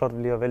skillnad och klart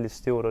blir jag väldigt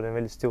stor och det är en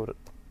väldigt stor.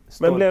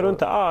 Men blir du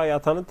inte arg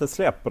att han inte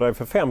släpper dig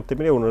för 50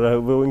 miljoner? Det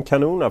var en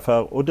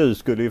kanonaffär och du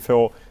skulle ju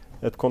få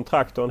ett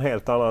kontrakt och en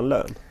helt annan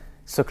lön.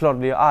 Såklart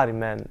blir jag arg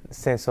men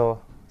sen så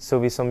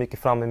såg vi så mycket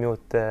fram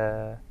emot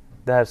det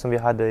här som vi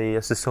hade i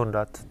Östersund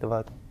att det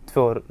var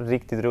 2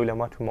 riktigt roliga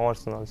matcher med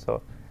Arsenal.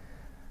 Så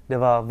det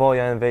var vad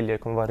jag än väljer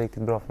kommer vara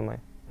riktigt bra för mig.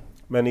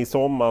 Men i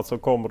sommar så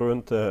kommer du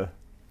inte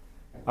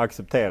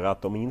acceptera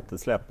att de inte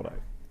släpper dig?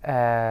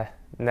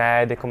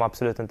 Nej, det kommer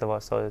absolut inte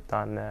vara så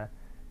utan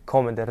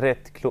kommer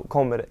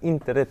det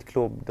inte rätt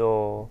klubb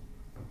då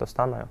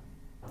stannar jag.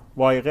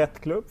 Vad är rätt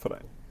klubb för dig?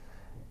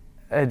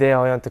 Det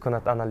har jag inte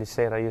kunnat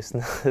analysera just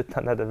nu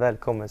utan när det väl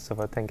kommer så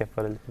får jag tänka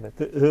på det lite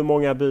bättre. Hur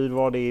många bud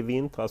var det i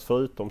vintras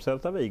förutom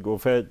Celta Vigo?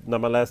 För när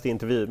man läste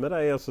intervju med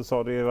dig så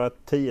sa du att det var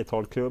ett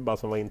 10-tal klubbar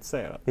som var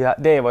intresserade. Ja,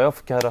 det är vad jag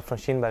fick höra från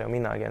Kindberg och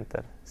mina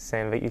agenter.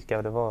 Sen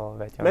vilka det var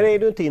vet jag. Men är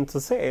du inte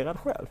intresserad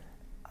själv?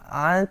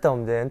 Nej, inte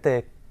om det inte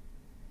är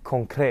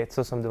konkret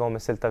så som det var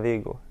med Celta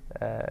Vigo.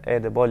 Är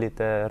det bara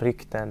lite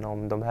rykten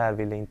om de här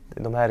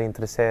är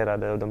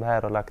intresserade och de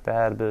här har lagt det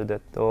här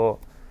budet och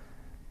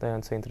då är jag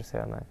inte så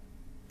intresserad, nej.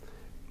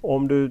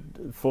 Om du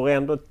får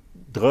ändå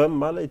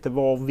drömma lite,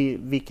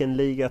 vilken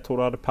liga tror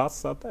du hade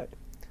passat dig?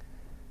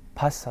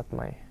 Passat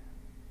mig?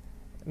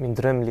 Min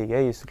drömliga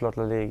är ju såklart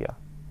La Liga.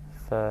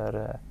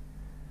 För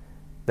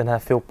den här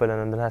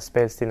fotbollen, den här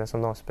spelstilen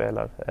som de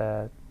spelar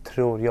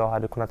tror jag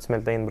hade kunnat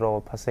smälta in bra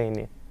och passa in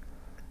i.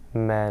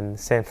 Men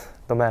sen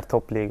de här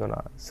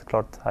toppligorna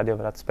såklart hade jag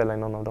velat spela i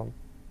någon av dem.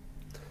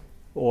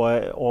 Och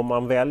om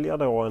man väljer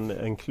då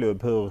en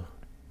klubb,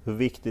 hur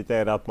viktigt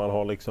är det att man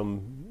har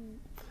liksom...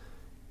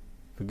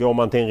 Går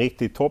man till en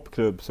riktig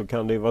toppklubb så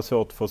kan det ju vara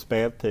svårt att få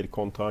speltid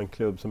kontra en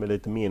klubb som är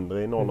lite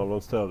mindre i någon av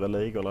de större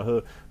ligorna.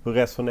 Hur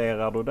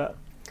resonerar du där?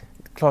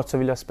 Klart så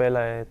vill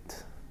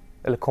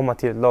jag komma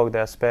till ett lag där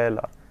jag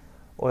spelar.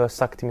 Och jag har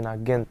sagt till mina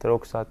agenter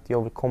också att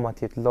jag vill komma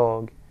till ett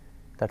lag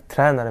där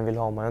tränaren vill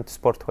ha mig, inte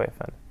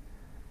sportchefen.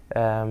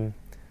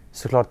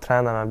 Såklart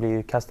tränarna blir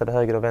ju kastade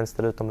höger och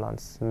vänster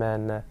utomlands.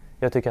 Men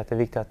jag tycker att det är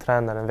viktigt att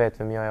tränaren vet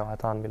vem jag är och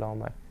att han vill ha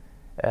mig.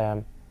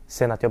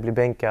 Sen att jag blir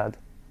bänkad,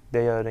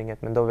 det gör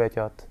inget. Men då vet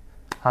jag att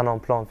han har en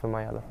plan för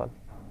mig i alla fall.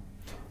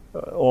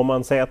 Om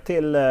man ser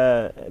till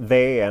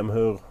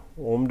VM,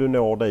 om du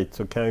når dit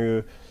så kan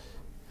ju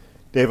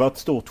det vara ett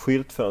stort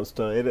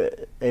skyltfönster.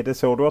 Är det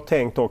så du har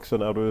tänkt också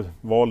när du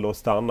valde att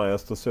stanna i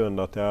Östersund?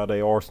 Att det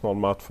är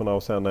Arsenal-matcherna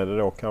och sen är det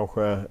då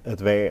kanske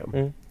ett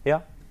VM?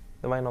 Ja,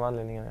 det var en av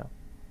anledningarna,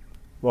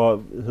 ja.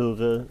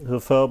 Hur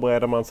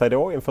förbereder man sig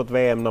då inför ett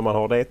VM när man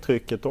har det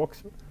trycket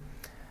också?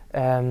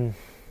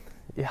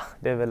 Ja,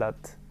 det är väl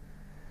att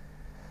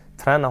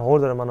träna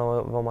hårdare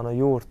vad man har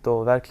gjort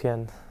och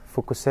verkligen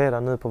fokusera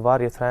nu på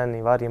varje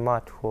träning, varje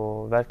match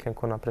och verkligen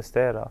kunna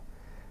prestera.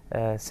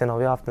 Sen har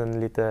vi haft en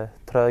lite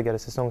trögare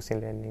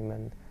säsongsinledning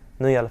men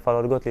nu i alla fall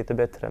har det gått lite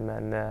bättre.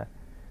 Men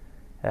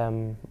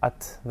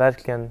att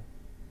verkligen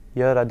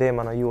göra det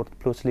man har gjort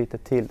plus lite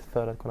till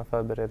för att kunna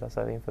förbereda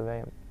sig inför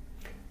VM.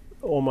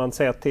 Om man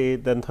ser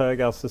till den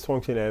trögare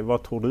säsongsinledningen,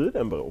 vad tror du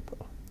den beror på?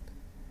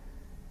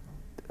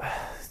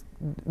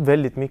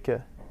 Väldigt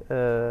mycket.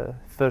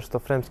 Först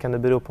och främst kan det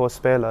bero på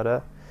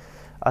spelare.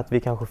 Att vi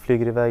kanske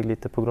flyger iväg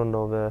lite på grund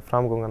av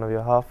framgångarna vi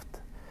har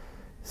haft.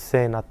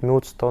 Sen att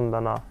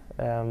motståndarna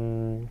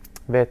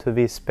vet hur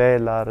vi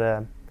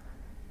spelar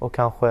och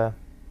kanske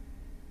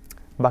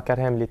backar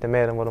hem lite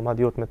mer än vad de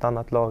hade gjort med ett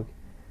annat lag.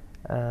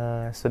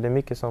 Så det är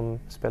mycket som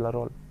spelar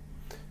roll.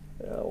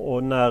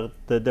 Och när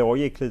det då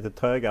gick lite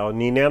trögare,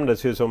 ni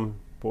nämndes ju som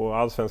på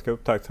allsvenska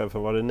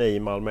upptaktsträffen var det ni,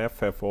 Malmö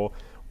FF och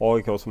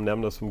AIK som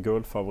nämndes som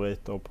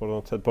guldfavoriter. Och på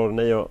något sätt både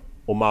ni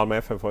och Malmö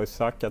FF har ju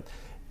sagt att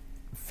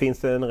finns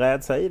det en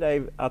rädsla i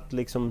dig att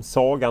liksom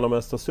sagan om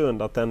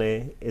Östersund att den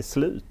är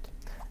slut?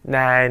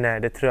 Nej,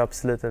 det tror jag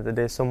absolut inte.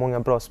 Det är så många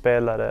bra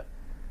spelare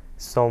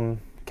som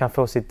kan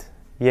få sitt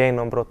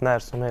genombrott när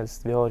som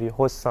helst. Vi har ju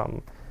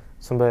Hossam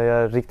som börjar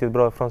göra riktigt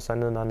bra ifrån sig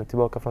nu när han är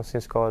tillbaka från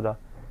sin skada.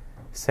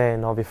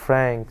 Sen har vi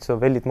Frank, så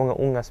väldigt många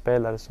unga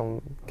spelare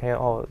som kan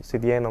ha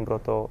sitt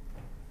genombrott och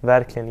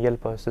verkligen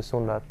hjälpa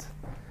Östersund att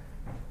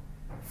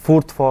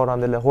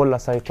fortfarande hålla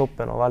sig i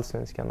toppen av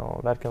allsvenskan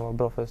och verkligen vara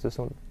bra för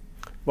Östersund.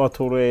 Vad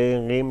tror du är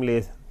en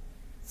rimlig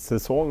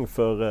säsong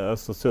för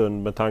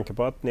Östersund med tanke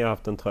på att ni har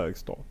haft en trög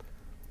start?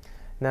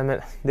 Nej, men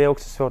det är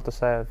också svårt att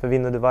säga, för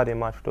vinner du varje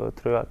match då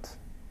tror jag att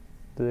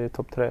du är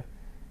topp 3.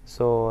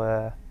 Så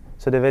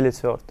det är väldigt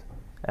svårt.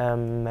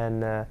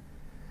 Men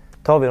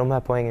tar vi de här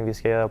poängen vi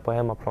ska göra på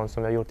hemmaplan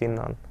som vi har gjort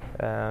innan,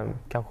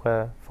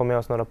 kanske får med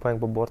oss några poäng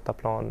på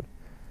bortaplan.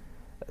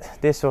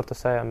 Det är svårt att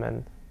säga,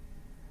 men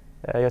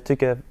jag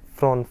tycker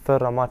från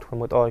förra matchen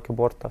mot AIK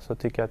borta så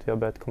tycker jag att vi har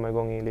börjat komma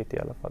igång in lite i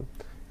alla fall.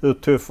 Hur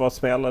tuff var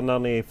smällen när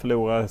ni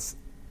förlorade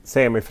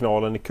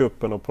semifinalen i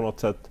kuppen och på något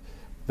sätt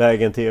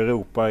vägen till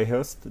Europa i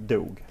höst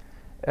dog?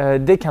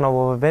 Det kan ha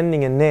varit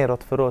vändningen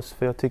neråt för oss,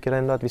 för jag tycker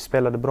ändå att vi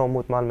spelade bra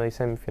mot Malmö i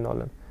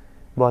semifinalen.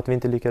 Bara att vi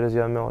inte lyckades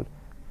göra mål.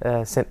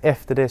 Sen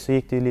efter det så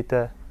gick det ju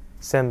lite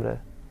sämre.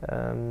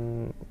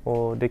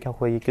 Och det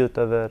kanske gick ut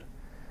över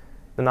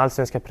den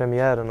allsvenska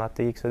premiären att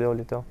det gick så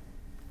dåligt då.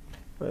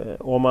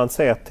 Om man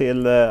ser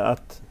till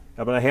att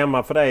jag menar,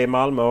 hemma för dig i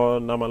Malmö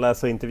och när man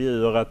läser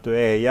intervjuer att du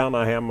är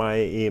gärna hemma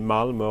i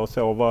Malmö och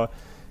så.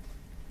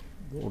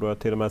 Och du har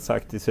till och med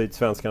sagt i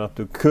Sydsvenskan att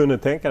du kunde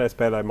tänka dig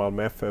spela i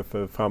Malmö FF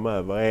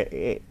framöver.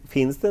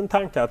 Finns det en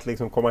tanke att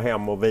liksom komma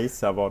hem och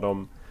visa vad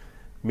de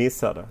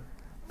missade?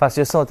 Fast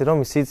jag sa till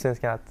dem i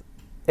Sydsvenskan att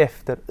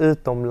efter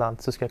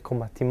utomlands så ska jag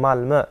komma till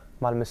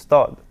Malmö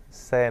stad.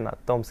 Sen att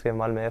de skrev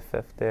Malmö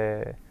FF.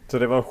 Så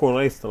det var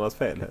journalisternas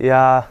fel?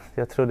 Ja,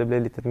 jag tror det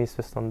blev lite ett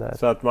missförstånd där.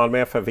 Så att Malmö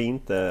FF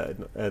inte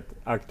är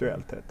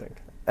aktuellt helt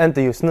enkelt?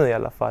 Inte just nu i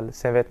alla fall.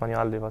 Sen vet man ju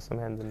aldrig vad som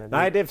händer.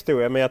 Nej, det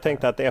förstod jag. Men jag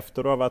tänkte att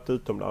efter du har varit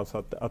utomlands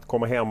att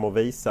komma hem och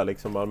visa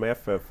liksom Malmö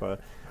FF vad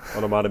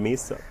de hade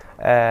missat.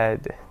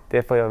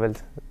 Det får jag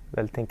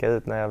väl tänka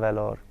ut när jag väl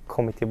har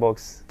kommit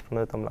tillbaks från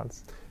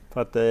utomlands.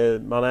 För att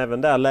man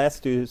även där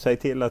läste ju sig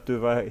till att du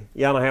var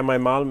gärna hemma i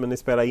Malmö. Ni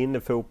spelade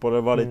innefotboll.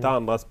 Det var lite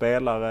andra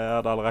spelare,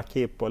 Erdal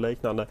Rakip och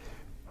liknande.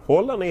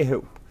 Håller ni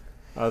ihop?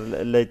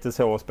 Lite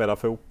så att spela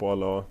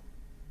fotboll och...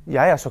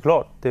 Ja,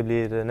 såklart. Det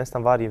blir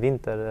nästan varje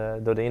vinter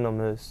då det är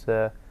inomhus.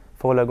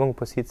 Får hålla igång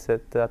på sitt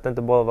sätt. Att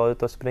inte bara vara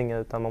ute och springa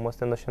utan man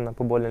måste ändå känna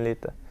på bollen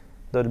lite.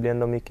 Då det blir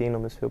ändå mycket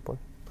inomhusfotboll.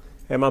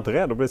 Är man inte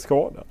rädd att bli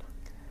skadad?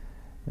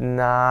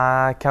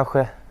 Nej,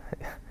 kanske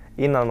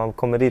innan man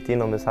kommer dit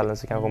inomhushallen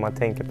så kanske man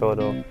tänker på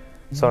det. Och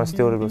så har en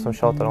storebror som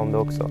tjatar om det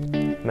också.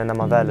 Men när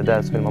man väl är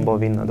där så vill man bara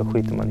vinna. Då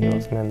skiter man i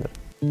vad som händer.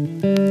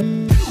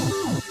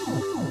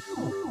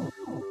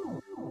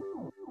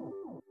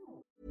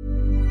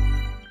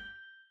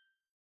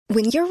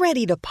 When you're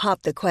ready to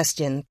pop the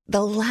question,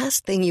 the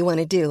last thing you want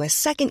to do is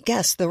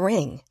second-guess the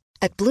ring.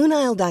 At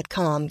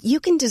BlueNile.com, you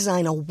can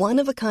design a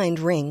one-of-a-kind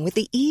ring with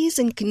the ease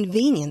and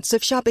convenience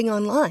of shopping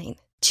online.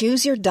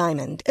 Choose your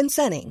diamond and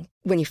setting.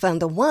 When you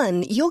find the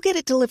one, you'll get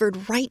it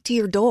delivered right to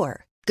your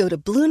door. Go to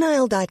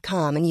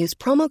BlueNile.com and use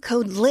promo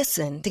code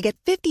LISTEN to get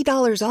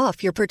 $50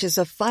 off your purchase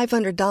of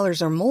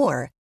 $500 or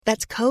more.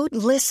 That's code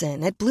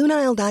LISTEN at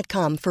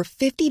BlueNile.com for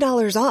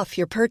 $50 off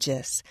your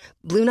purchase.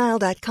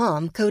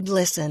 BlueNile.com, code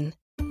LISTEN.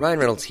 Ryan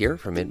Reynolds here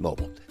from Mint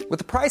Mobile. With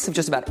the price of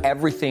just about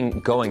everything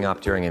going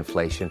up during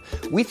inflation,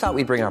 we thought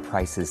we'd bring our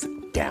prices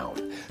down.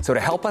 So to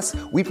help us,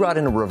 we brought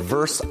in a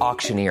reverse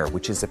auctioneer,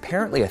 which is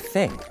apparently a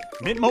thing.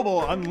 Mint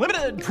Mobile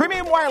Unlimited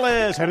Premium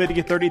Wireless. How to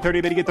get 30,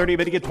 30, bit to get 30,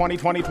 bit to get 20,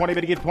 20, 20,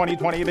 bit to get 20,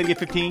 20, bit to get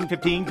 15,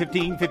 15,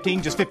 15,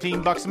 15, just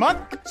 $15 a month?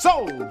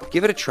 Sold!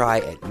 Give it a try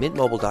at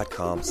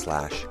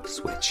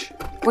mintmobile.com/switch.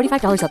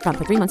 $45 up front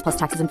for 3 months plus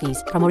taxes and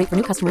fees. Promo rate for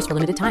new customers for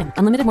limited time.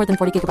 Unlimited more than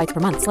 40 gigabytes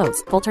per month.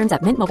 Slows full terms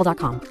at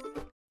mintmobile.com.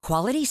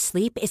 Quality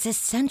sleep is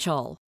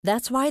essential.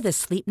 That's why the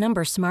Sleep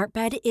Number Smart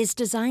Bed is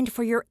designed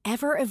for your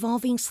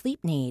ever-evolving sleep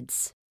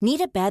needs.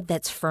 Need a bed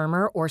that's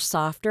firmer or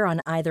softer on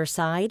either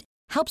side?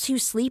 Helps you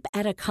sleep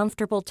at a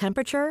comfortable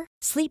temperature?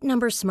 Sleep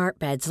Number Smart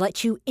Beds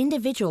let you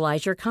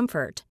individualize your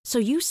comfort, so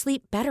you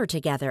sleep better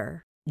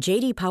together.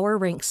 J.D. Power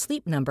ranks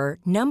Sleep Number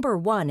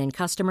 #1 in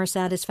customer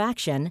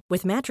satisfaction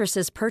with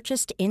mattresses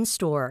purchased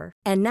in-store.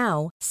 And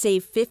now,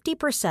 save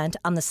 50%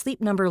 on the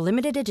Sleep Number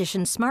Limited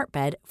Edition Smart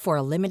Bed for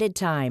a limited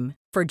time.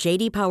 For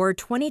J.D. Power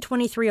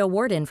 2023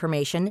 award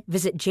information,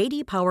 visit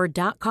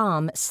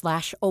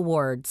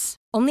jdpower.com/awards.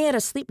 Only at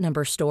a Sleep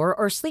Number store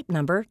or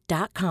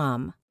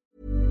sleepnumber.com.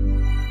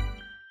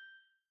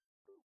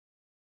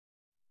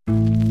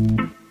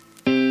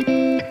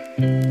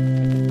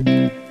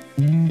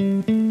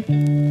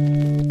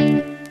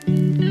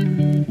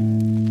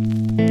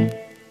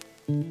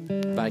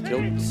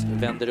 Bärkroth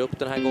vänder upp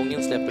den här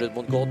gången, släpper ut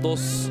mot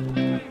Ghoddos.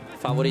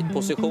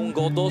 Favoritposition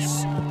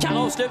Ghoddos kan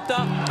avsluta.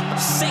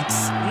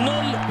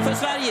 6-0 för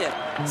Sverige.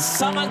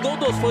 Saman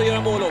Ghoddos får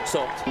göra mål också.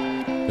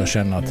 Jag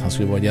känner att han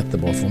skulle vara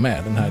jättebra att få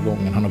med den här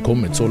gången. Han har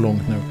kommit så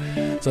långt nu.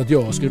 Så att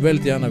jag skulle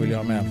väldigt gärna vilja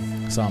ha med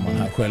Saman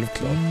här,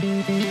 självklart.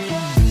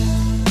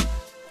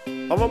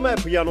 Han var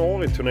med på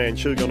januariturnén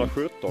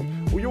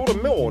 2017 och gjorde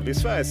mål i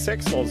Sveriges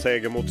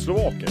 6-0-seger mot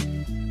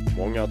Slovakien.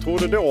 Många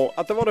trodde då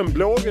att det var den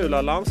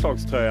blågula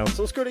landslagströjan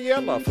som skulle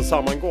gälla för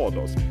Saman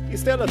Ghoddos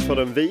istället för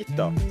den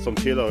vita som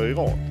tillhör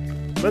Iran.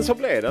 Men så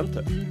blev det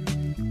inte.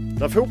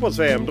 När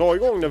fotbolls-VM drar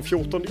igång den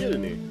 14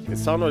 juni är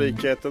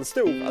sannolikheten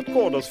stor att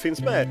Ghoddos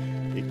finns med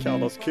i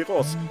Carlos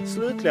Queiroz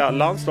slutliga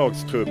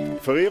landslagstrupp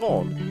för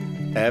Iran.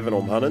 Även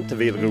om han inte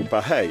vill ropa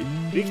hej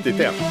riktigt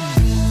än.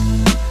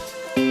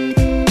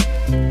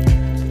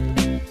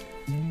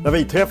 När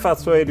vi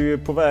träffas så är du ju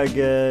på väg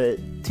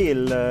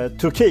till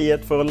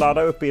Turkiet för att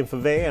ladda upp inför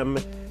VM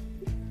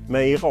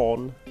med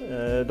Iran.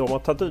 De har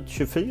tagit ut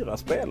 24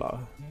 spelare.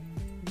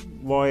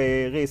 Vad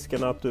är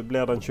risken att du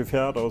blir den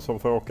 24 och som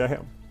får åka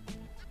hem?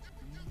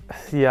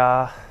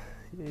 Ja,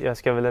 jag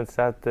ska väl inte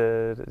säga att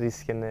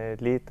risken är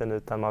liten,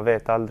 utan man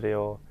vet aldrig.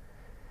 Och,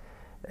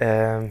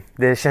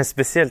 det känns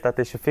speciellt att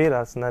det är 24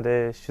 alltså när det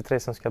är 23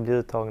 som ska bli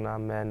uttagna,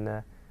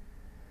 men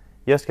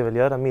jag ska väl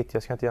göra mitt.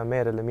 Jag ska inte göra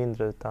mer eller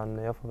mindre, utan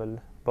jag får väl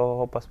bara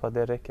hoppas på att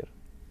det räcker.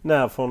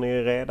 När får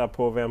ni reda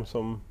på vem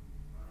som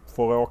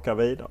får åka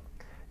vidare?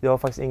 Jag har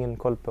faktiskt ingen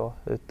koll på,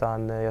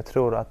 utan jag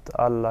tror att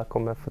alla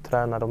kommer få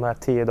träna de här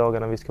 10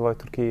 dagarna vi ska vara i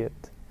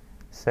Turkiet.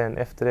 Sen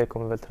efter det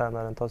kommer väl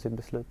tränaren ta sitt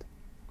beslut.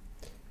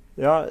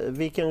 Ja,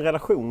 vilken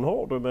relation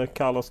har du med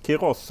Carlos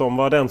Queiroz som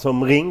var den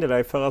som ringde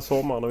dig förra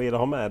sommaren och ville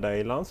ha med dig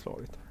i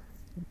landslaget?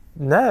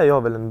 Nej, jag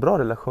har väl en bra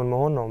relation med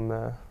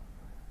honom.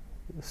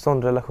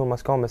 Sån relation man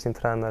ska ha med sin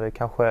tränare.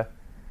 Kanske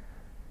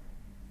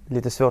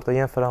lite svårt att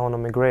jämföra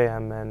honom med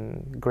Graham,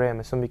 men Graham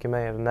är så mycket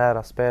mer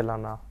nära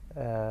spelarna.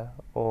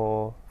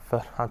 Och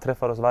för han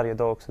träffar oss varje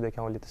dag, så det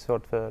kan vara lite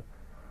svårt för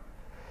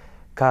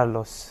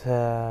Carlos.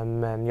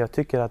 Men jag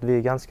tycker att vi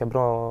är ganska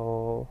bra,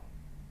 och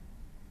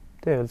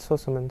det är väl så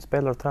som en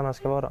spelare och tränare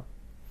ska vara.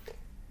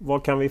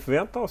 Vad kan vi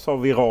förvänta oss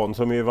av Iran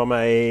som ju var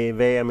med i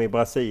VM i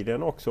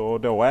Brasilien också,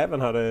 och då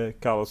även hade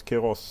Carlos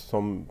Queiroz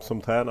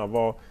som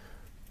tränare?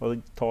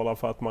 Vad talar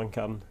för att man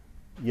kan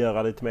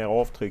göra lite mer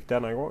avtryck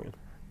denna gången?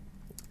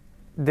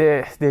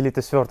 Det är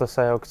lite svårt att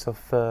säga också,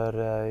 för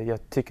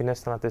jag tycker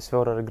nästan att det är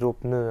svårare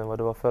grupp nu än vad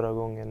det var förra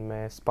gången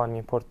med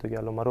Spanien,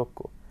 Portugal och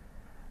Marocko.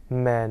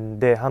 Men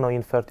det han har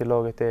infört i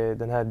laget är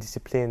den här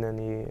disciplinen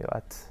i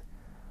att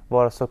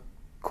vara så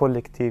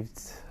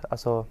kollektivt,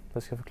 alltså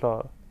hur ska jag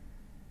förklara?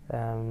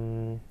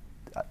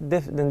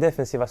 Den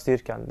defensiva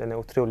styrkan, den är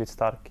otroligt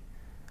stark.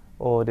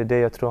 Och det är det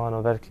jag tror han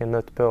har verkligen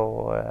nött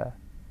på.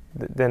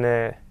 Den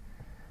är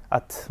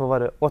att,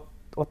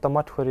 8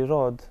 matcher i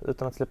rad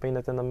utan att släppa in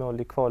ett enda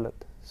mål i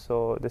kvalet.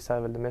 Så det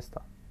säger väl det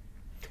mesta.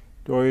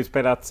 Du har ju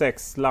spelat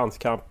 6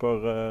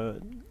 landskamper.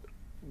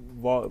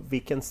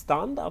 Vilken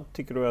standard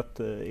tycker du att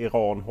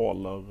Iran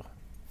håller?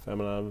 För jag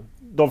menar,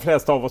 de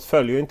flesta av oss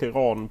följer ju inte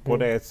Iran på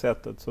det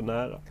sättet så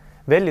nära.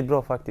 Väldigt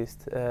bra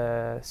faktiskt.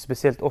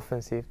 Speciellt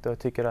offensivt. Och jag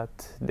tycker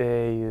att det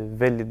är ju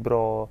väldigt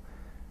bra.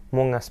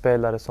 Många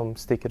spelare som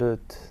sticker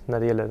ut när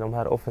det gäller de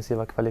här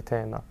offensiva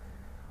kvaliteterna.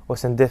 Och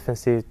sen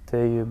defensivt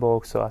är ju bara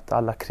också att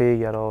alla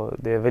krigar och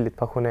det är väldigt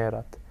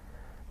passionerat.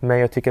 Men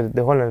jag tycker att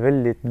det håller en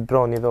väldigt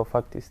bra nivå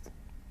faktiskt.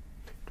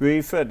 Du är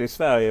ju född i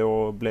Sverige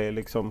och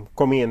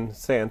kom in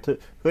sent.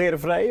 Hur är det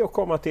för dig att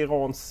komma till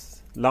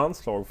Irans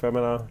landslag? För jag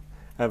menar,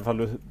 även om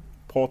du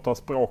pratar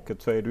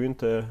språket så är du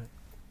inte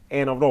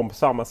en av dem på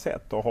samma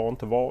sätt och har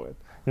inte varit.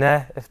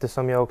 Nej,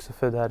 eftersom jag också är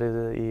född här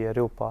i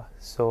Europa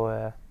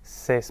så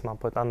ses man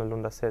på ett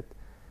annorlunda sätt.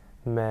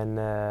 Men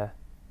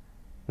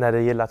när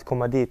det gäller att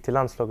komma dit till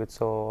landslaget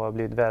så har jag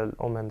blivit väl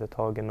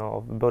omhändertagen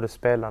av både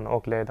spelarna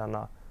och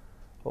ledarna.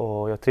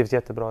 Och jag trivs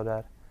jättebra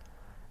där.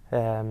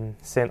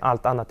 Sen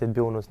allt annat är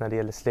bonus när det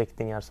gäller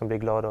släktingar som blir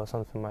glada och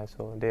sånt för mig,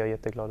 så det är jag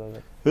jätteglad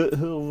över.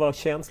 Hur var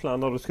känslan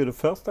när du skulle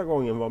första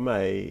gången vara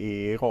med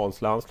i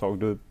Irans landslag?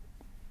 Du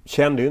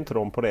kände ju inte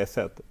dem på det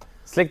sättet.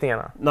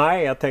 Släktingarna?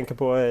 Nej, jag tänker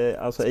på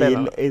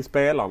i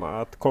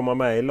spelarna, att komma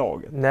med i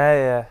laget.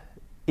 Nej,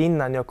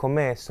 innan jag kom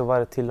med så var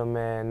det till och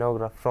med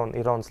några från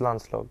Irans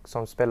landslag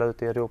som spelar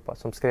ute i Europa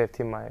som skrev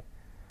till mig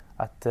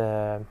att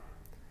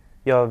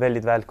jag är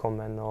väldigt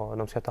välkommen och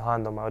de ska ta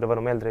hand om mig, och det var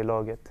de äldre i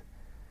laget.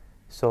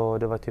 Så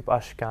det var typ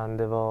Ashkan,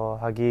 det var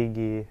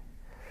Hagigi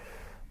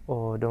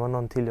och det var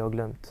någon till jag har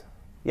glömt.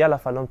 I alla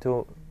fall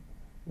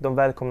de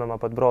välkomnade mig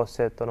på ett bra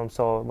sätt och de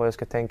sa vad jag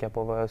ska tänka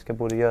på, vad jag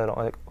borde göra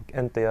och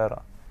inte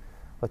göra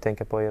och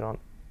tänka på i Iran.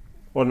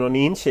 Var det någon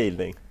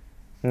inkilning?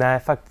 Nej,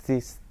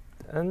 faktiskt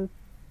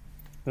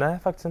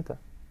inte.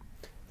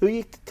 Hur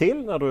gick det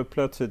till när du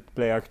plötsligt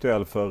blev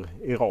aktuell för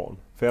Iran?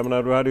 För jag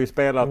menar, du hade ju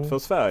spelat för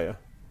Sverige.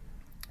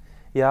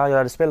 Ja, jag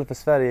hade spelat för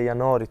Sverige i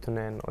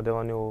januariturnén och det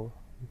var nog...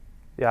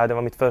 Ja, det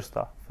var mitt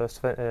första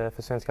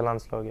för svenska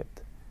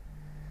landslaget.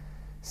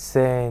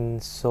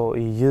 Sen så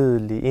i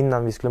juli,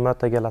 innan vi skulle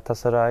möta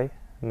Galatasaray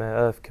med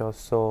ÖFK,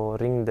 så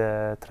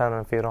ringde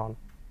tränaren för Iran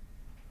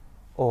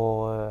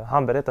Och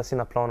han berättade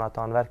sina planer att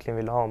han verkligen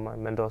ville ha mig,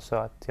 men då sa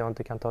jag att jag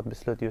inte kan ta ett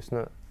beslut just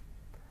nu.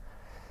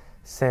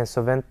 Sen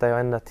så väntade jag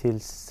ända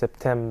till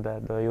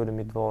september då jag gjorde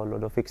mitt val och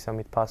då fixade jag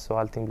mitt pass och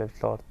allting blev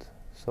klart.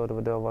 Så det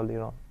var då jag valde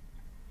Iran.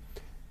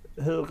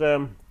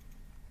 Hur,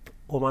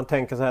 om man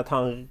tänker sig att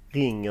han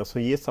ringer så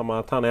gissar man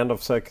att han ändå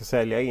försöker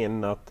sälja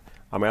in att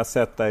ja, men jag har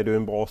sett dig, du är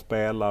en bra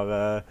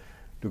spelare,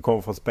 du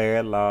kommer få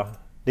spela.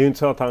 Det är ju inte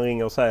så att han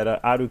ringer och säger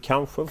det, du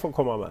kanske får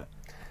komma med.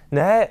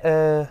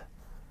 Nej,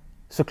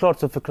 såklart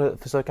så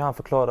försöker han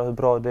förklara hur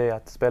bra det är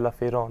att spela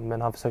för Iran,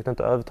 men han försökte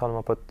inte övertala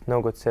mig på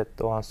något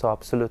sätt och han sa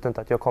absolut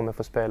inte att jag kommer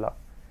få spela.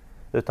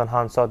 Utan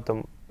han sa att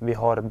vi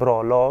har ett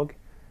bra lag,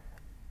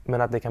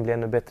 men att det kan bli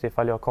ännu bättre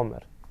ifall jag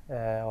kommer.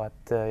 Och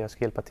att jag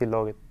ska hjälpa till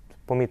laget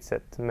på mitt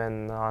sätt,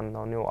 men han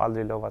har nog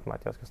aldrig lovat mig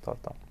att jag ska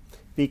starta.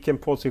 Vilken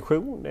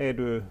position är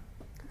du,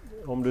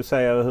 om du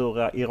säger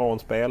hur Iran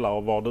spelar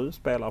och var du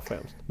spelar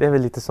främst? Det är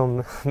väl lite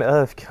som med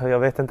ÖFK, jag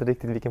vet inte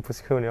riktigt vilken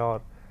position jag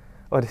har.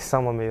 Och det är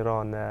samma med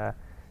Iran.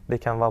 Det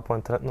kan vara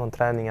på någon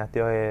träning att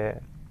jag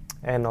är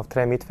en av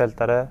 3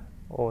 mittfältare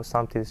och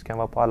samtidigt kan jag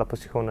vara på alla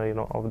positioner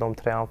av de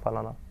 3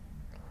 anfallarna.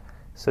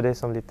 Så det är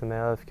som lite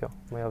med ÖFK,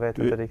 men jag vet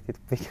inte riktigt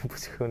vilken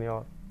position jag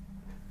har.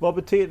 Vad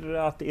betyder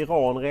det att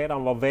Iran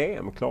redan var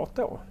VM-klart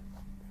då?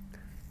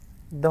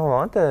 De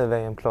var inte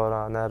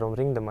VM-klara när de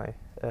ringde mig,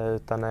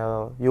 utan när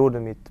jag gjorde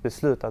mitt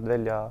beslut att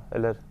välja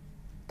eller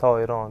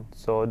ta Iran,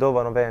 så då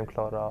var de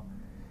VM-klara.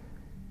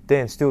 Det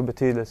är en stor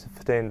betydelse,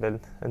 för det är väl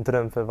en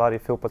dröm för varje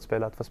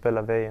fotbollsspelare att få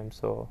spela VM,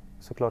 så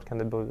såklart kan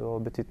det ha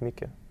betytt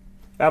mycket.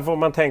 Ja, för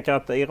man tänker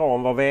att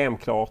Iran var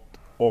VM-klart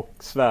och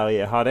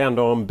Sverige hade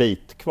ändå en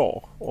bit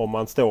kvar om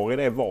man står i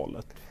det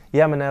valet.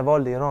 Ja, men när jag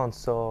valde Iran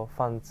så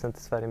fanns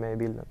inte Sverige med i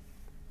bilden.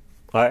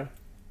 Nej,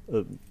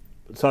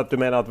 så att du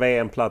menar att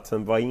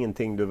VM-platsen var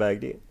ingenting du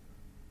vägde in?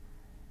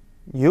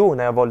 Jo,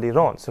 när jag valde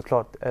Iran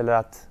såklart, eller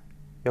att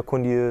jag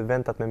kunde ju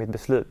väntat med mitt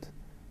beslut.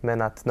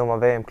 Men att de var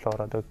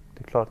VM-klara, då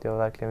det är klart jag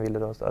verkligen ville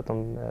då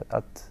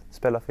att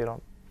spela för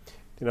Iran.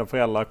 Dina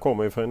föräldrar kom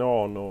ju från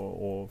Iran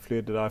och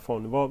flydde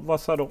därifrån. Vad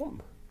sa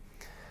de?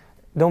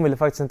 De ville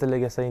faktiskt inte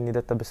lägga sig in i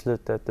detta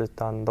beslutet,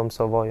 utan de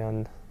sa vad jag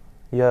än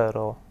gör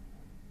och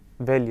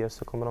väljer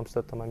så kommer de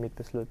stötta mig i mitt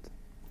beslut.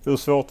 Hur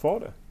svårt var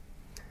det?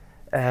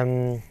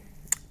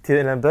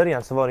 Till en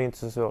början så var det inte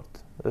så svårt,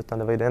 utan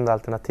det var det enda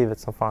alternativet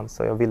som fanns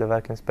och jag ville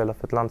verkligen spela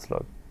för ett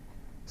landslag.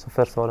 Så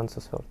först var det inte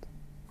så svårt.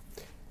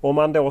 Om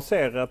man då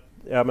ser att,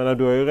 jag menar,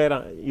 du har ju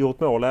redan gjort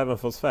mål även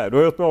för Sverige. Du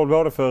har gjort mål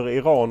både för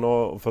Iran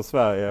och för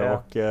Sverige. Ja.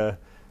 Och,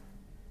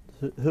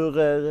 hur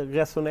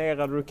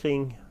resonerade du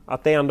kring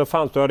att det ändå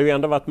fanns? Du hade ju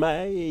ändå varit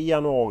med i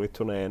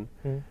januari-turnén.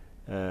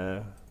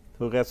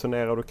 Hur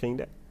resonerade du kring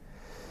det?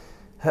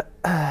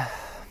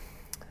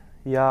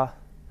 Ja,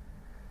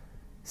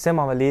 sen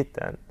man var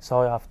liten så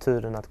har jag haft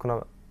turen att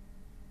kunna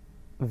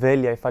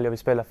välja ifall jag vill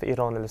spela för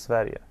Iran eller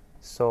Sverige.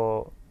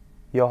 Så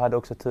jag hade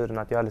också turen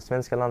att jag hade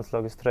svenska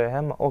landslagets tröja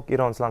hemma och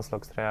Irans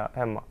landslagströja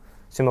hemma.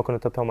 Som jag kunde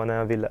ta på mig när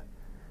jag ville.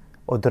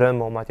 Och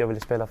drömma om att jag ville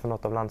spela för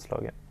något av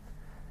landslagen.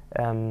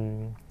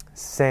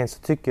 Sen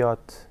så tycker jag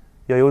att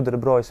jag gjorde det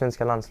bra i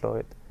svenska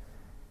landslaget.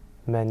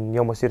 Men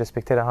jag måste ju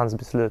respektera hans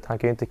beslut. Han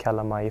kan ju inte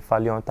kalla mig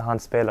ifall jag inte han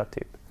spelar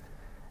typ.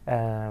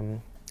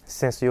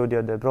 Sen så gjorde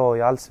jag det bra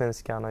i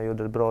Allsvenskan och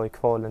gjorde det bra i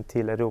kvalen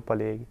till Europa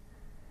League.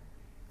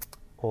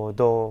 Och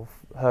då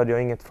hörde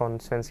jag inget från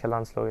svenska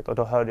landslaget och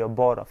då hörde jag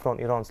bara från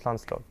Irans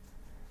landslag.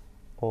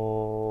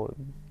 Och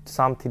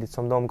samtidigt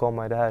som de gav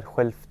mig det här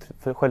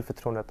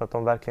självförtroendet att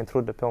de verkligen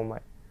trodde på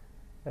mig.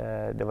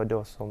 Det var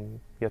då som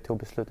jag tog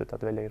beslutet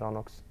att välja Iran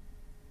också.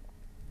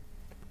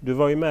 Du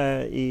var ju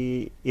med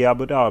i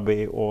Abu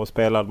Dhabi och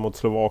spelade mot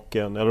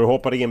Slovakien. Eller du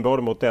hoppade in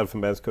både mot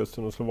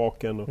Elfenbenskusten och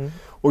Slovakien.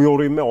 Och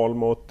gjorde ju mål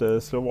mot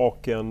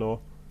Slovakien.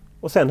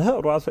 Och sen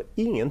hör du alltså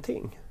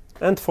ingenting?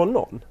 Inte från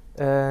någon?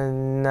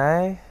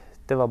 Nej,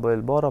 det var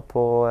väl bara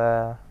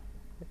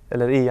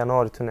i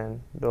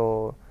januari-turnén.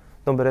 Då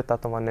de berättade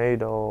att de var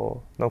nöjda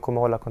och de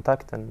kommer hålla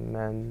kontakten.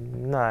 Men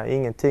nej,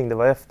 ingenting. Det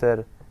var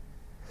efter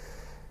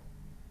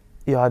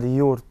jag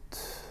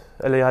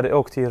hade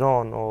åkt till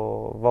Iran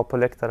och var på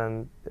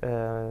läktaren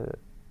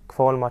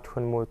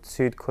kvalmatchen mot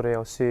Sydkorea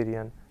och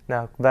Syrien. När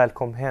jag väl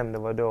kom hem, det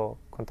var då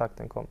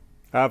kontakten kom.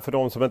 Ja, för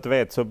de som inte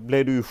vet så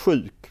blev du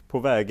sjuk på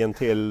vägen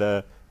till...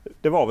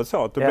 Det var väl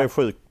så att du blev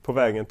sjuk på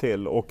vägen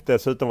till och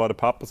dessutom var det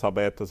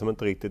pappersarbete som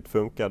inte riktigt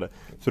funkade.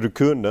 Så du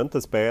kunde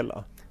inte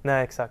spela.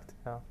 Nej, exakt.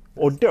 Ja.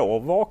 Och då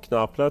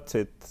vaknar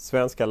plötsligt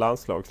svenska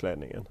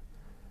landslagsledningen.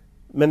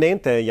 Men det är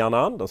inte Janne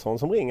Andersson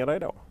som ringer dig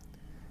då?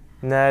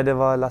 Nej, det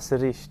var Lasse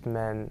Richt,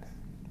 men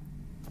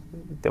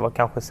det var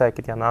kanske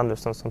säkert Janne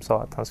Andersson som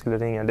sa att han skulle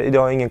ringa. Det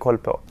har jag ingen koll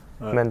på,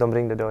 men de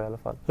ringde då i alla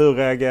fall. Hur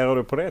reagerar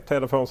du på det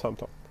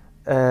telefonsamtal?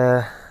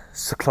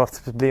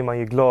 Såklart blir man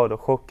ju glad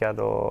och chockad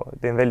och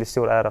det är en väldigt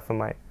stor ära för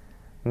mig.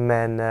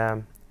 Men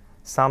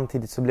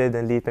samtidigt så blev det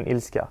en liten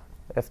ilska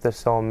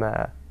eftersom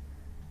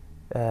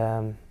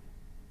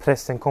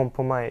pressen kom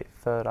på mig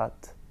för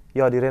att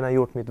jag hade redan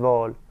gjort mitt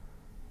val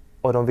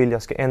och de vill att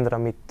jag ska ändra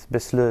mitt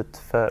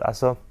beslut.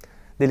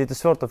 Det är lite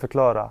svårt att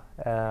förklara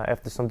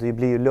eftersom du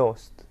blir ju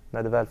låst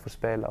när du väl får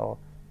spela. Och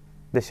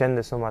det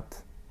kändes som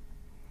att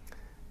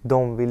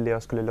de ville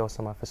jag skulle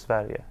låsa mig för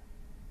Sverige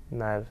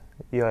när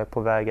jag är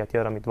på väg att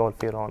göra mitt val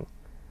för Iran.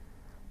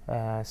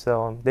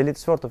 Så det är lite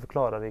svårt att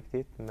förklara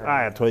riktigt. Men...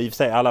 Nej, jag tror i och för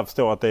sig alla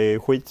förstår att det är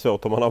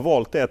skitsvårt om man har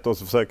valt ett och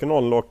så försöker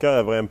någon locka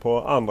över en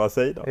på andra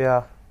sidan.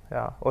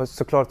 Ja. Och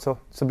såklart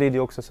så blir det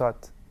också så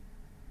att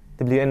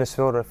det blir ännu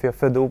svårare, för jag är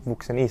född och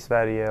uppvuxen i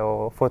Sverige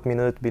och fått min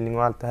utbildning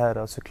och allt det här.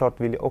 Och såklart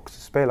vill jag också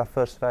spela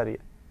för Sverige.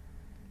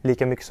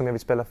 Lika mycket som jag vill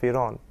spela för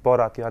Iran.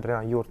 Bara att jag hade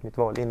redan gjort mitt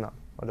val innan.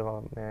 Och det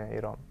var med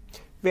Iran.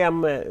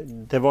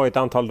 Det var ett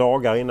antal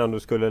dagar innan du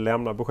skulle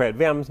lämna besked.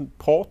 Vem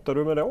pratade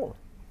du med då?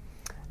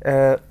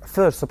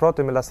 Först så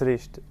pratade jag med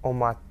Lasserisht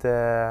om att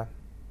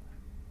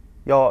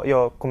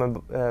jag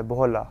kommer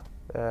behålla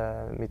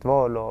mitt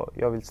val och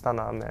jag vill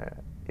stanna med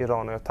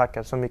Iran. Och jag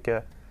tackar så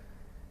mycket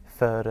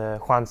för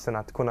chansen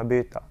att kunna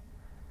byta.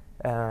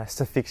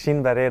 Så fick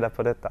Kindberg reda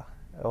på detta.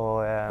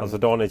 Och, alltså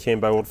Daniel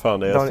Kindberg,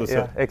 ordförande i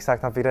Östersund. Ja,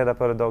 exakt, han fick reda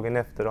på det dagen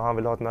efter och han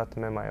ville ha ett möte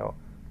med mig och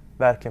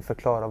verkligen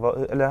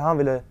förklara. Han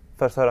ville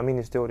först höra min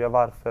historia,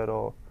 varför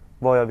och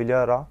vad jag vill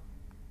göra.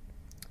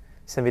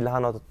 Sen ville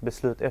han ha ett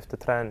beslut efter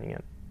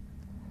träningen.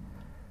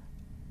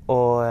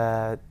 Och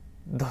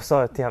då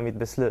sa jag till honom mitt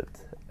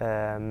beslut.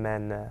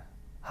 Men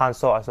han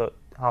sa alltså,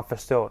 han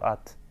förstår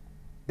att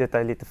detta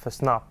är lite för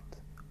snabbt.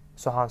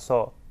 Så han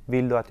sa,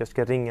 vill du att jag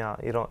ska ringa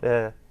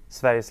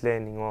Sveriges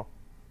ledning och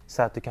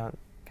säga att du kan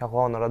kanske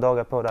ha några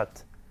dagar på dig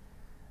att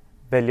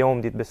välja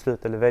om ditt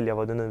beslut eller välja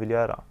vad du nu vill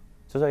göra.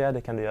 Så sa jag,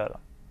 det kan du göra.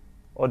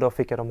 Och då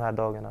fick jag de här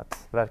dagarna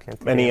att verkligen...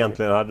 Men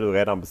egentligen hade du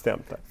redan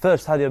bestämt det?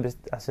 Först hade jag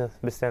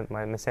bestämt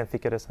mig, men sen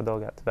fick jag dessa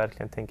dagar att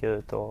verkligen tänka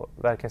ut och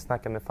verkligen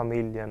snacka med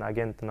familjen,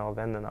 agenterna och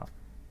vännerna.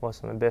 Vad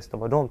som är bäst och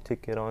vad de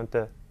tycker och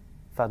inte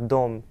för att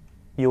de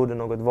gjorde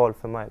något val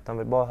för mig utan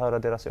vill bara höra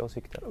deras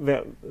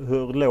åsikter.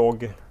 Hur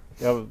låg...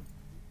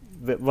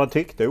 vad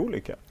tyckte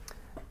olika?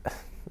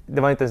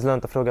 Det var inte ens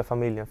lönt att fråga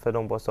familjen för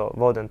de bara sa,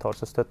 vad den tar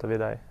så stöttar vi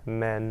dig.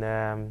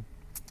 Men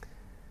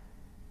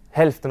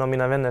hälften av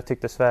mina vänner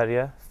tyckte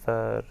Sverige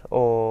för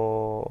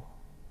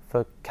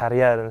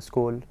karriärens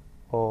skull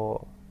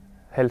och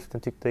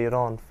hälften tyckte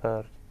Iran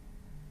för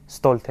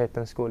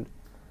stolthetens skull.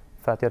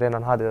 För att jag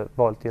redan hade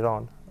valt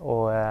Iran.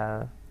 Och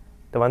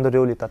det var ändå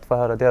roligt att få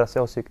höra deras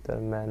åsikter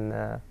men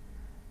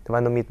det var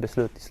ändå mitt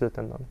beslut i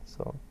slutändan.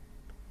 Så.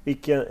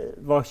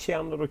 Vad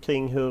känner du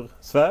kring hur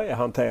Sverige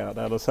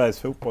hanterade, eller Sveriges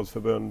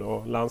fotbollsförbund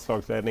och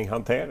landslagsledning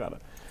hanterade?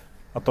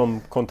 Att de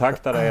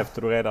kontaktade dig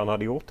efter du redan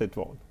hade gjort ditt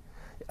val?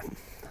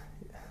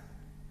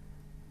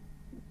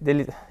 Det är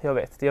lite,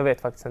 jag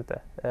vet faktiskt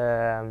inte.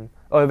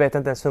 Och jag vet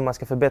inte ens hur man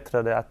ska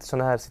förbättra det, att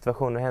sådana här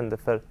situationer händer.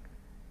 För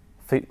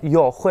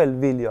jag själv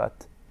vill ju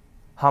att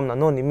hamna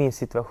någon i min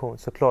situation,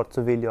 såklart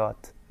så vill jag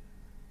att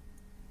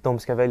de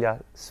ska välja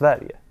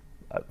Sverige.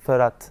 För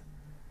att,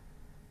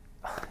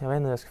 jag vet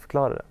inte hur jag ska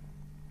förklara det.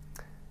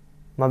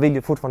 Man vill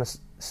ju fortfarande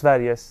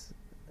Sveriges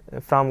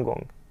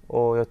framgång.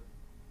 Och jag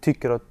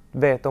tycker och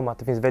vet om att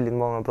det finns väldigt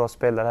många bra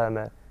spelare här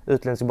med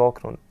utländsk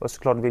bakgrund. Och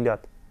såklart vill jag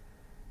att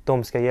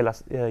de ska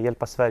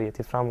hjälpa Sverige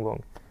till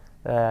framgång.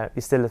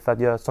 Istället för att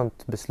göra ett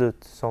sådant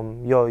beslut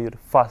som jag gjorde,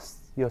 fast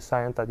jag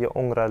säger inte att jag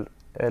ångrar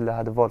eller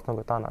hade valt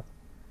något annat.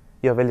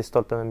 Jag är väldigt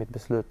stolt över mitt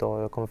beslut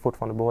och jag kommer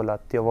fortfarande behålla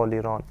att jag valde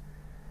Iran.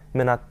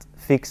 Men att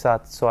fixa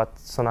så att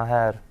sådana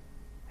här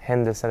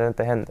händelser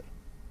inte händer.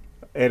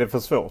 Är det för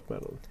svårt med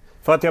det?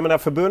 För att jag menar,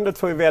 förbundet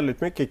får ju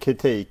väldigt mycket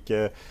kritik.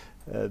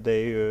 Det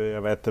är ju,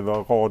 jag vet det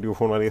var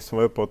radiojournalist som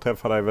var uppe och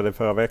träffade dig väl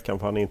förra veckan,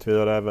 för han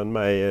intervjuade även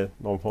mig,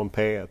 någon från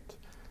P1.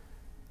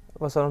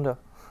 Vad sa de då?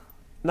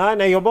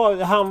 Nej,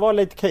 han var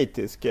lite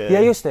kritisk. Ja,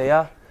 just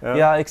det,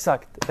 ja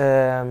exakt.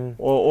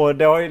 Och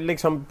det har ju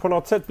liksom, på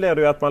något sätt blir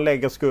det ju att man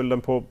lägger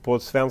skulden på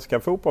svenska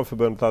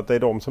fotbollsförbundet, att det är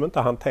de som inte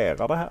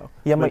hanterar det här.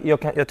 Ja, men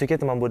jag tycker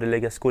inte man borde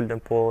lägga skulden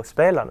på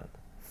spelarna.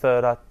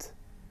 För att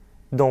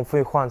de får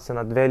ju chansen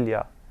att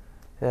välja.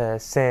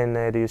 Sen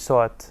är det ju så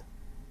att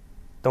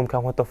de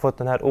kanske inte har fått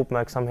den här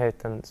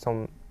uppmärksamheten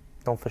som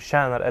de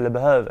förtjänar eller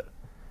behöver.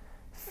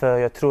 För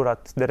jag tror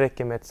att det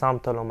räcker med ett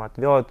samtal om att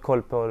vi har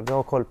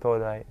koll på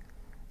dig.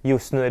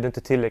 Just nu är det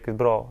inte tillräckligt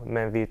bra,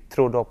 men vi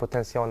tror då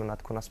potentialen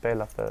att kunna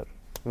spela för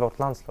vårt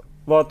landslag.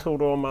 Vad tror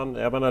du om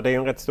jag menar, det är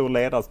en rätt stor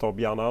ledarstab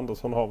Janne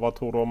Andersson har. Vad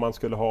tror du om man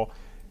skulle ha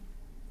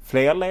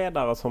fler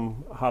ledare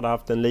som hade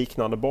haft en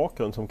liknande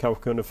bakgrund som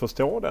kanske kunde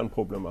förstå den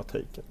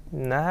problematiken?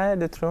 Nej,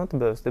 det tror jag inte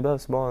behövs. Det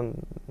behövs bara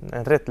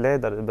en rätt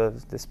ledare.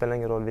 Det spelar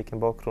ingen roll vilken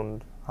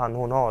bakgrund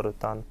hon har,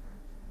 utan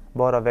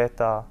bara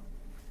veta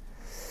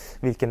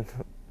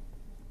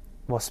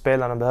vad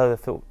spelarna behöver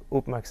för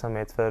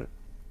uppmärksamhet. För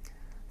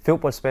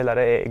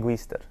fotbollsspelare är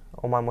egoister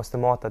och man måste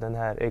mata den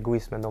här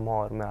egoismen de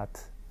har med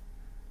att...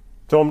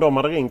 Så om de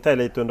hade ringt dig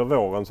lite under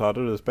våren så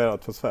hade du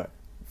spelat för Sverige?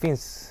 Det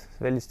finns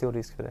väldigt stor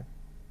risk för det.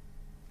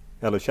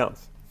 Eller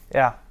chans?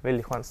 Ja,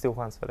 väldigt stor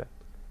chans för det.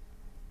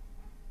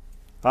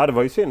 Ja, det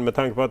var ju synd med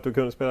tanke på att du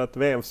kunde spela ett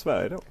VM för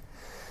Sverige då.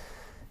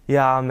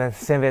 Ja, men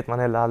sen vet man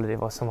heller aldrig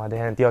vad som hade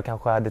hänt. Jag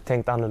kanske hade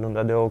tänkt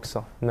annorlunda då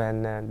också.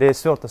 Men det är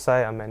svårt att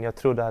säga, men jag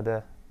tror det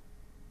hade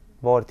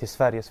varit till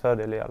Sveriges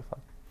fördel i alla fall.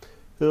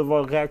 Hur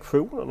var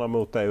reaktionerna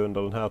mot dig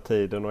under den här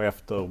tiden och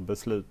efter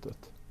beslutet?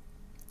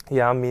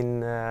 Ja,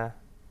 min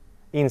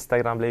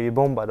Instagram blev ju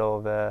bombad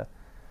av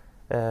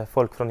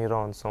folk från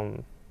Iran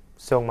som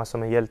såg mig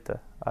som en hjälte.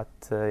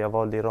 Att jag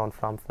valde Iran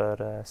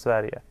framför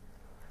Sverige.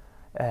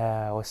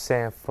 Och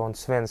sen från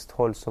svenskt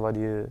håll så var det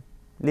ju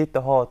lite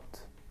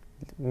hat,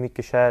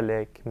 mycket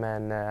kärlek,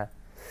 men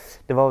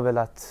det var väl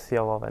att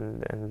jag var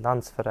väl en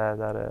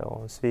landsförrädare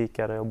och en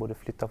svikare och borde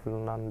flytta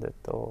från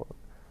landet och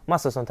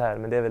massa sånt här,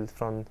 men det är väl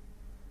från...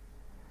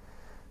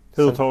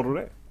 Hur tar du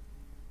det?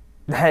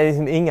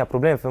 Nej, inga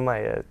problem för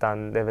mig,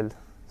 utan det är väl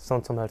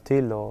sånt som hör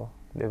till, och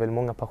det är väl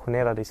många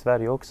passionerade i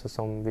Sverige också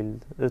som vill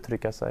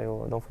uttrycka sig,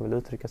 och de får väl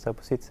uttrycka sig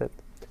på sitt sätt.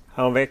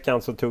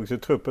 Häromveckan så togs ju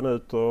truppen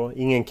ut och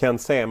ingen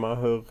Kent Sema.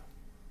 Hur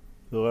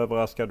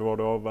överraskad var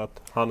du av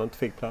att han inte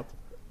fick plats?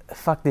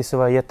 Faktiskt så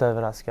var jag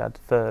jätteöverraskad,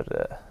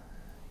 för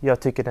jag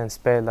tycker det är en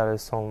spelare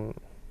som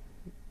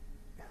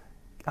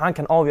han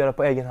kan avgöra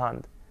på egen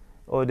hand,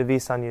 och det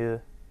visar han ju.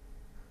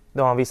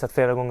 Det har han visat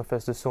flera gånger för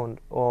Östersund,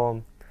 och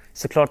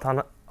såklart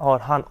har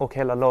han och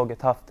hela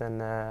laget haft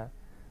en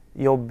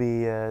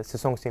jobbig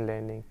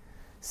säsongsinledning.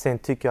 Sen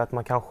tycker jag att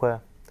man kanske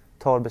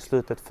tar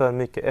beslutet för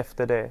mycket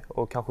efter det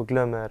och kanske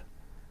glömmer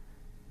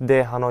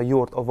det han har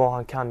gjort och vad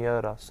han kan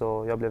göra,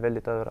 så jag blev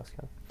väldigt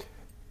överraskad.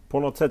 På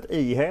något sätt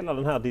i hela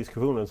den här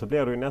diskussionen så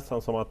blir det ju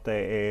nästan som att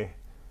det är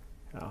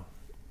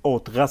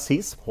åt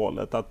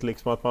rasismhållet, att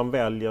liksom att man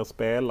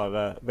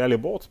väljer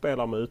bort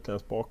spelare med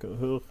utländsk bakgrund.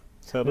 Hur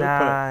ser du på det?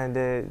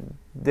 Nej,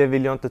 det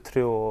vill jag inte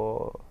tro,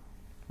 och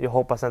jag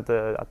hoppas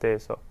inte att det är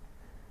så.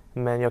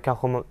 Men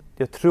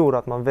jag tror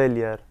att man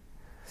väljer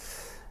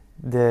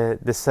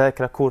det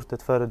säkra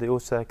kortet före det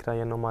osäkra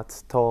genom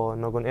att ta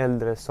någon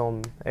äldre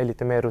som är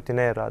lite mer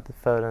rutinerad,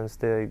 förrän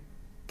det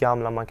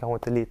gamla man kanske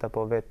inte litar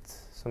på och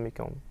vet så mycket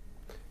om.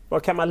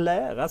 Vad kan man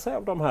lära sig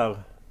av de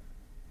här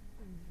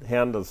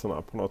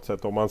händelserna på något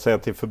sätt, om man ser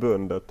till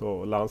förbundet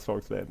och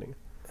landslagsledningen?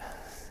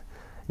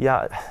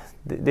 Ja,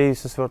 det är ju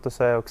så svårt att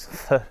säga också,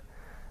 för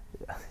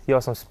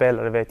jag som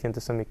spelare vet ju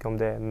inte så mycket om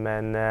det,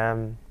 men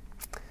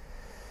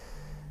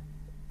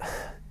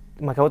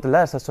man kan inte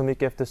lära sig så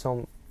mycket,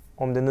 eftersom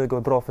om det nu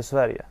går bra för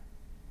Sverige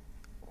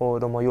och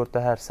de har gjort det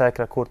här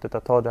säkra kortet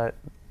att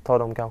ta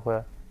dem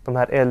kanske, de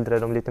här äldre,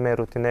 de lite mer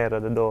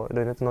rutinerade, då är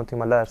det inte någonting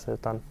man lär sig,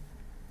 utan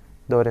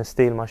då är det en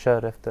stil man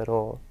kör efter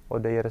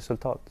och det ger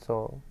resultat.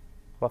 Så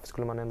varför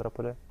skulle man ändra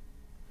på det?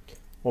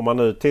 Om man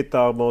nu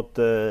tittar mot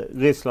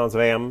Rysslands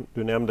VM,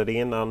 du nämnde det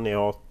innan, ni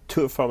har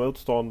tuffa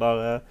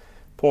motståndare,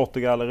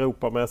 Portugal,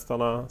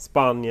 Europamästarna,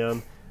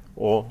 Spanien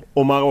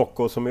och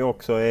Marocko som ju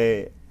också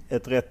är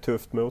ett rätt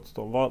tufft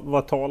motstånd.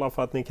 Vad talar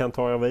för att ni kan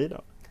ta er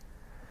vidare?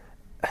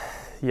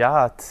 Ja,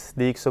 att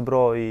det gick så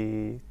bra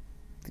i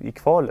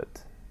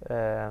kvalet.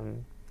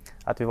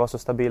 Att vi var så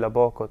stabila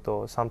bakåt,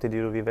 och samtidigt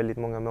gjorde vi väldigt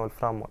många mål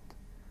framåt.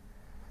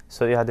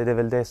 Så ja, det är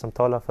väl det som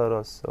talar för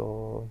oss,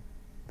 och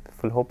vi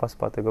får hoppas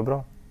på att det går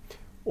bra.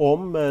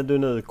 Om du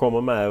nu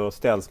kommer med och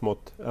ställs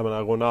mot, jag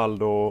menar,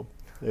 Ronaldo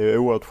är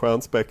oerhört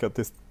stjärnspäckat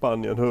i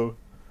Spanien, hur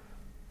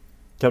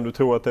kan du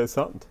tro att det är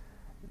sant?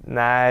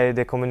 Nej,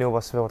 det kommer nog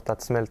vara svårt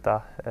att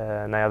smälta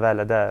när jag väl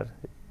är där,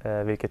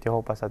 vilket jag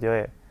hoppas att jag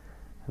är.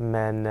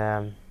 Men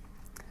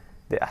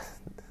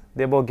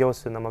det är bara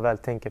gåshud när man väl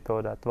tänker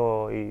på det, att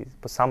vara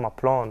på samma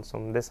plan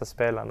som dessa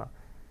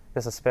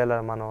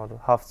spelare man har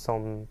haft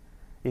som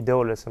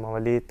idoler som man var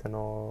liten,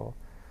 och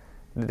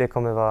det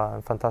kommer vara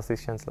en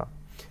fantastisk känsla.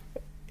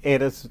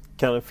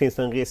 Finns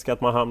det en risk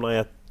att man hamnar i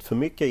ett för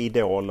mycket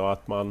idol och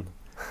att man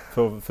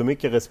får för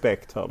mycket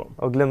respekt för dem?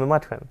 Och glömmer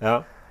matchen?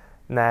 Ja.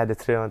 Nej, det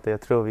tror jag inte.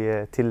 Jag tror vi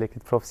är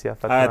tillräckligt proffsiga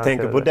för att kunna jag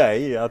tänker på det.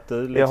 Dig. Att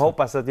du liksom... Jag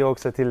hoppas att jag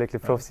också är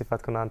tillräckligt proffsig för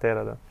att kunna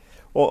hantera det.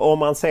 Och om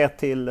man ser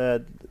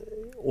till,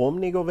 om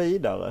ni går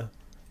vidare,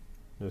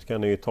 nu ska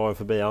ni ju ta er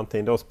förbi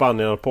antingen då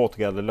Spanien eller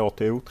Portugal, det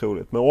låter ju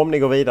otroligt. Men om ni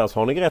går vidare så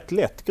har ni rätt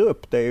lätt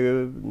grupp. Det är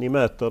ju, ni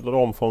möter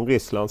dem från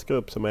Rysslands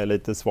grupp som är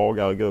lite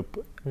svagare grupp,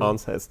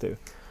 anses det ju.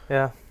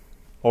 Ja.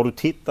 Har du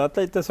tittat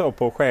lite så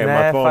på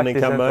schemat var ni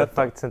kan möta? Nej,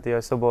 faktiskt inte. Jag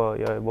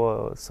är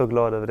bara så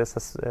glad över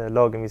dessa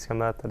lagen vi ska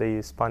möta. Det är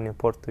ju Spanien,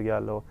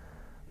 Portugal och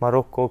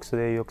Marocko också.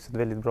 Det är ju också ett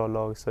väldigt bra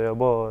lag. Så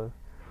jag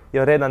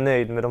är redan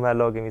nöjd med de här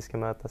lagen vi ska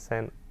möta.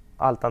 Sen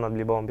allt annat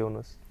blir bara en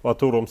bonus. Vad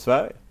tror du om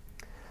Sverige?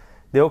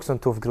 Det är också en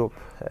tuff grupp.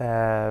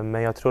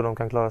 Men jag tror de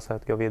kan klara sig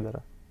att gå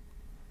vidare.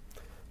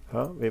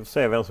 Ja, vi får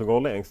se vem som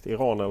går längst,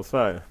 Iran eller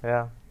Sverige.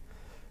 Ja.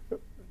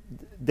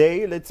 Det är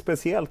ju lite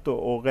speciellt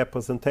att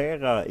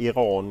representera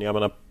Iran. Jag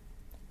menar,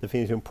 det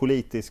finns ju en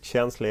politisk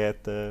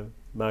känslighet,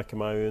 märker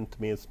man ju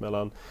inte minst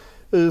mellan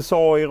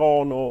USA och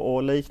Iran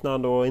och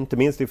liknande, och inte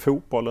minst i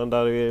fotbollen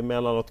där det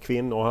emellanåt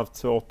kvinnor har haft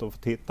svårt att få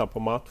titta på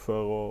matcher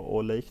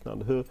och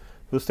liknande.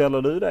 Hur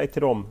ställer du dig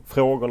till de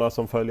frågorna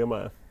som följer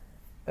med?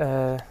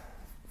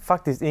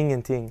 Faktiskt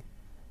ingenting.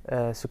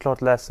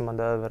 Såklart läser man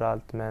det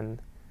överallt,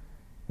 men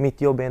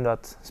mitt jobb är ändå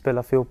att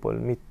spela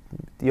fotboll.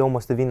 Jag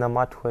måste vinna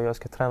matcher, jag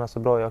ska träna så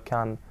bra jag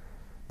kan.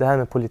 Det här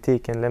med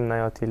politiken lämnar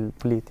jag till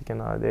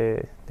politikerna.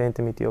 Det är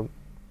inte mitt jobb.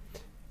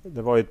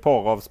 Det var ju ett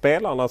par av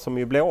spelarna som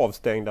ju blev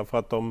avstängda för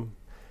att de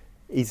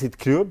i sitt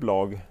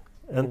klubblag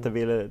inte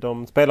ville...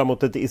 De spelar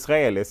mot ett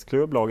israeliskt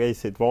klubblag i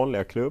sitt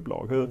vanliga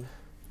klubblag.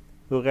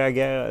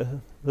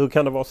 Hur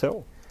kan det vara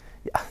så?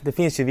 Ja, det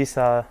finns ju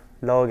vissa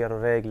lagar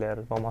och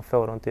regler vad man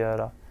får och inte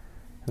göra.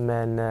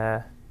 Men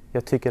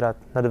jag tycker att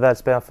när du väl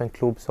spelar för en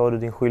klubb så har du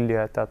din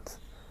skyldighet att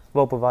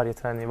vara på varje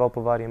träning, vara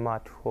på varje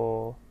match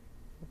och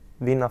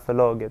vinna för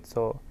laget.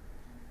 Så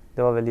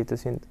det var väl lite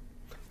synd.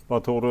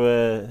 Vad tror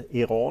du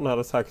Iran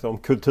hade sagt om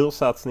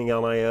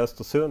kultursatsningarna i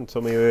Östersund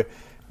som är ju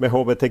med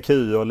HBTQ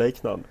och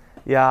liknande?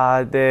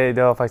 Ja, det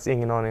har faktiskt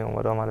ingen aning om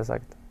vad de hade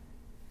sagt.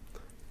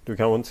 Du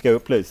kanske inte ska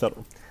upplysa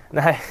dem?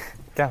 Nej,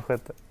 kanske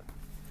inte.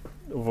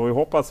 Då får vi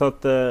hoppas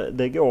att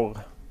det går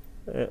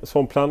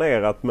som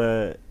planerat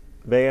med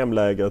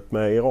VM-läget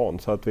med Iran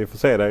så att vi får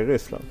se det i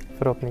Ryssland.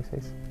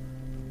 Förhoppningsvis.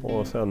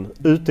 Och sen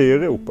ute i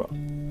Europa.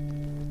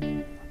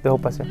 Det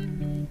hoppas jag.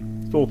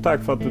 Stort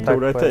tack för att du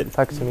tog dig tid.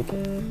 Tack så mycket.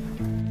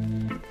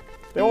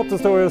 Det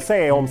återstår ju att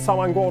se om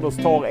Saman Ghoddos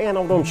tar en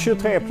av de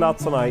 23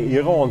 platserna i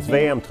Irans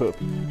VM-trupp.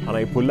 Han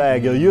är på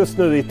läger just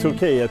nu i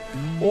Turkiet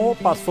och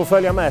hoppas få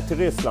följa med till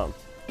Ryssland.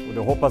 Och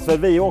det hoppas väl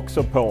vi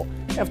också på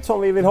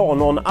eftersom vi vill ha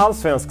någon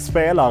allsvensk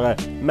spelare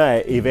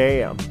med i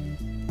VM.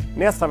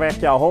 Nästa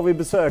vecka har vi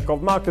besök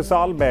av Marcus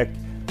Albeck,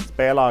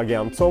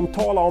 spelaragent, som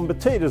talar om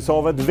betydelse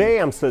av ett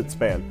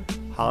VM-slutspel.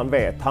 Han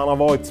har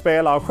varit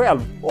spelare själv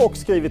och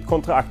skrivit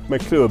kontrakt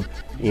med klubb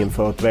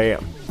inför ett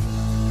VM.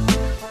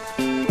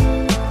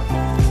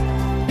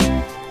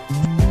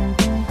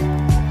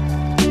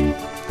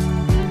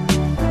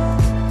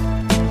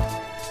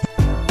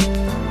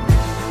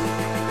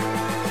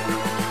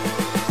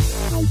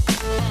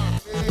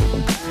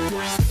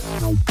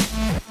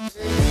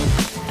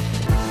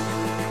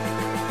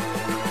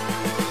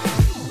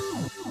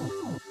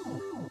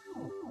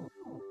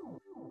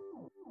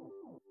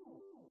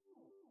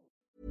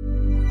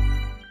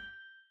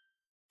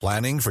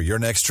 Planning for your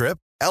next trip?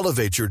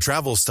 Elevate your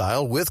travel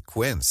style with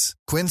Quince.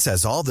 Quince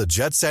has all the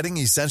jet-setting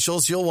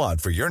essentials you'll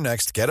want for your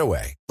next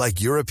getaway, like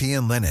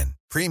European linen,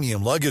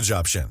 premium luggage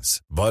options,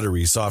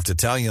 buttery soft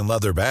Italian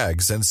leather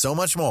bags, and so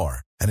much more.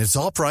 And it's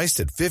all priced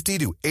at 50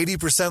 to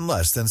 80%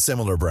 less than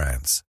similar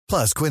brands.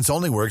 Plus, Quince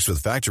only works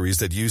with factories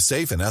that use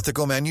safe and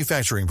ethical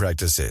manufacturing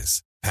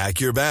practices.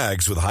 Pack your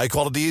bags with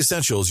high-quality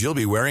essentials you'll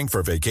be wearing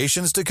for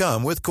vacations to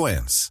come with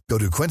Quince. Go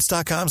to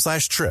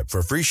quince.com/trip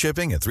for free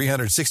shipping and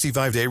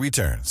 365-day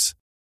returns.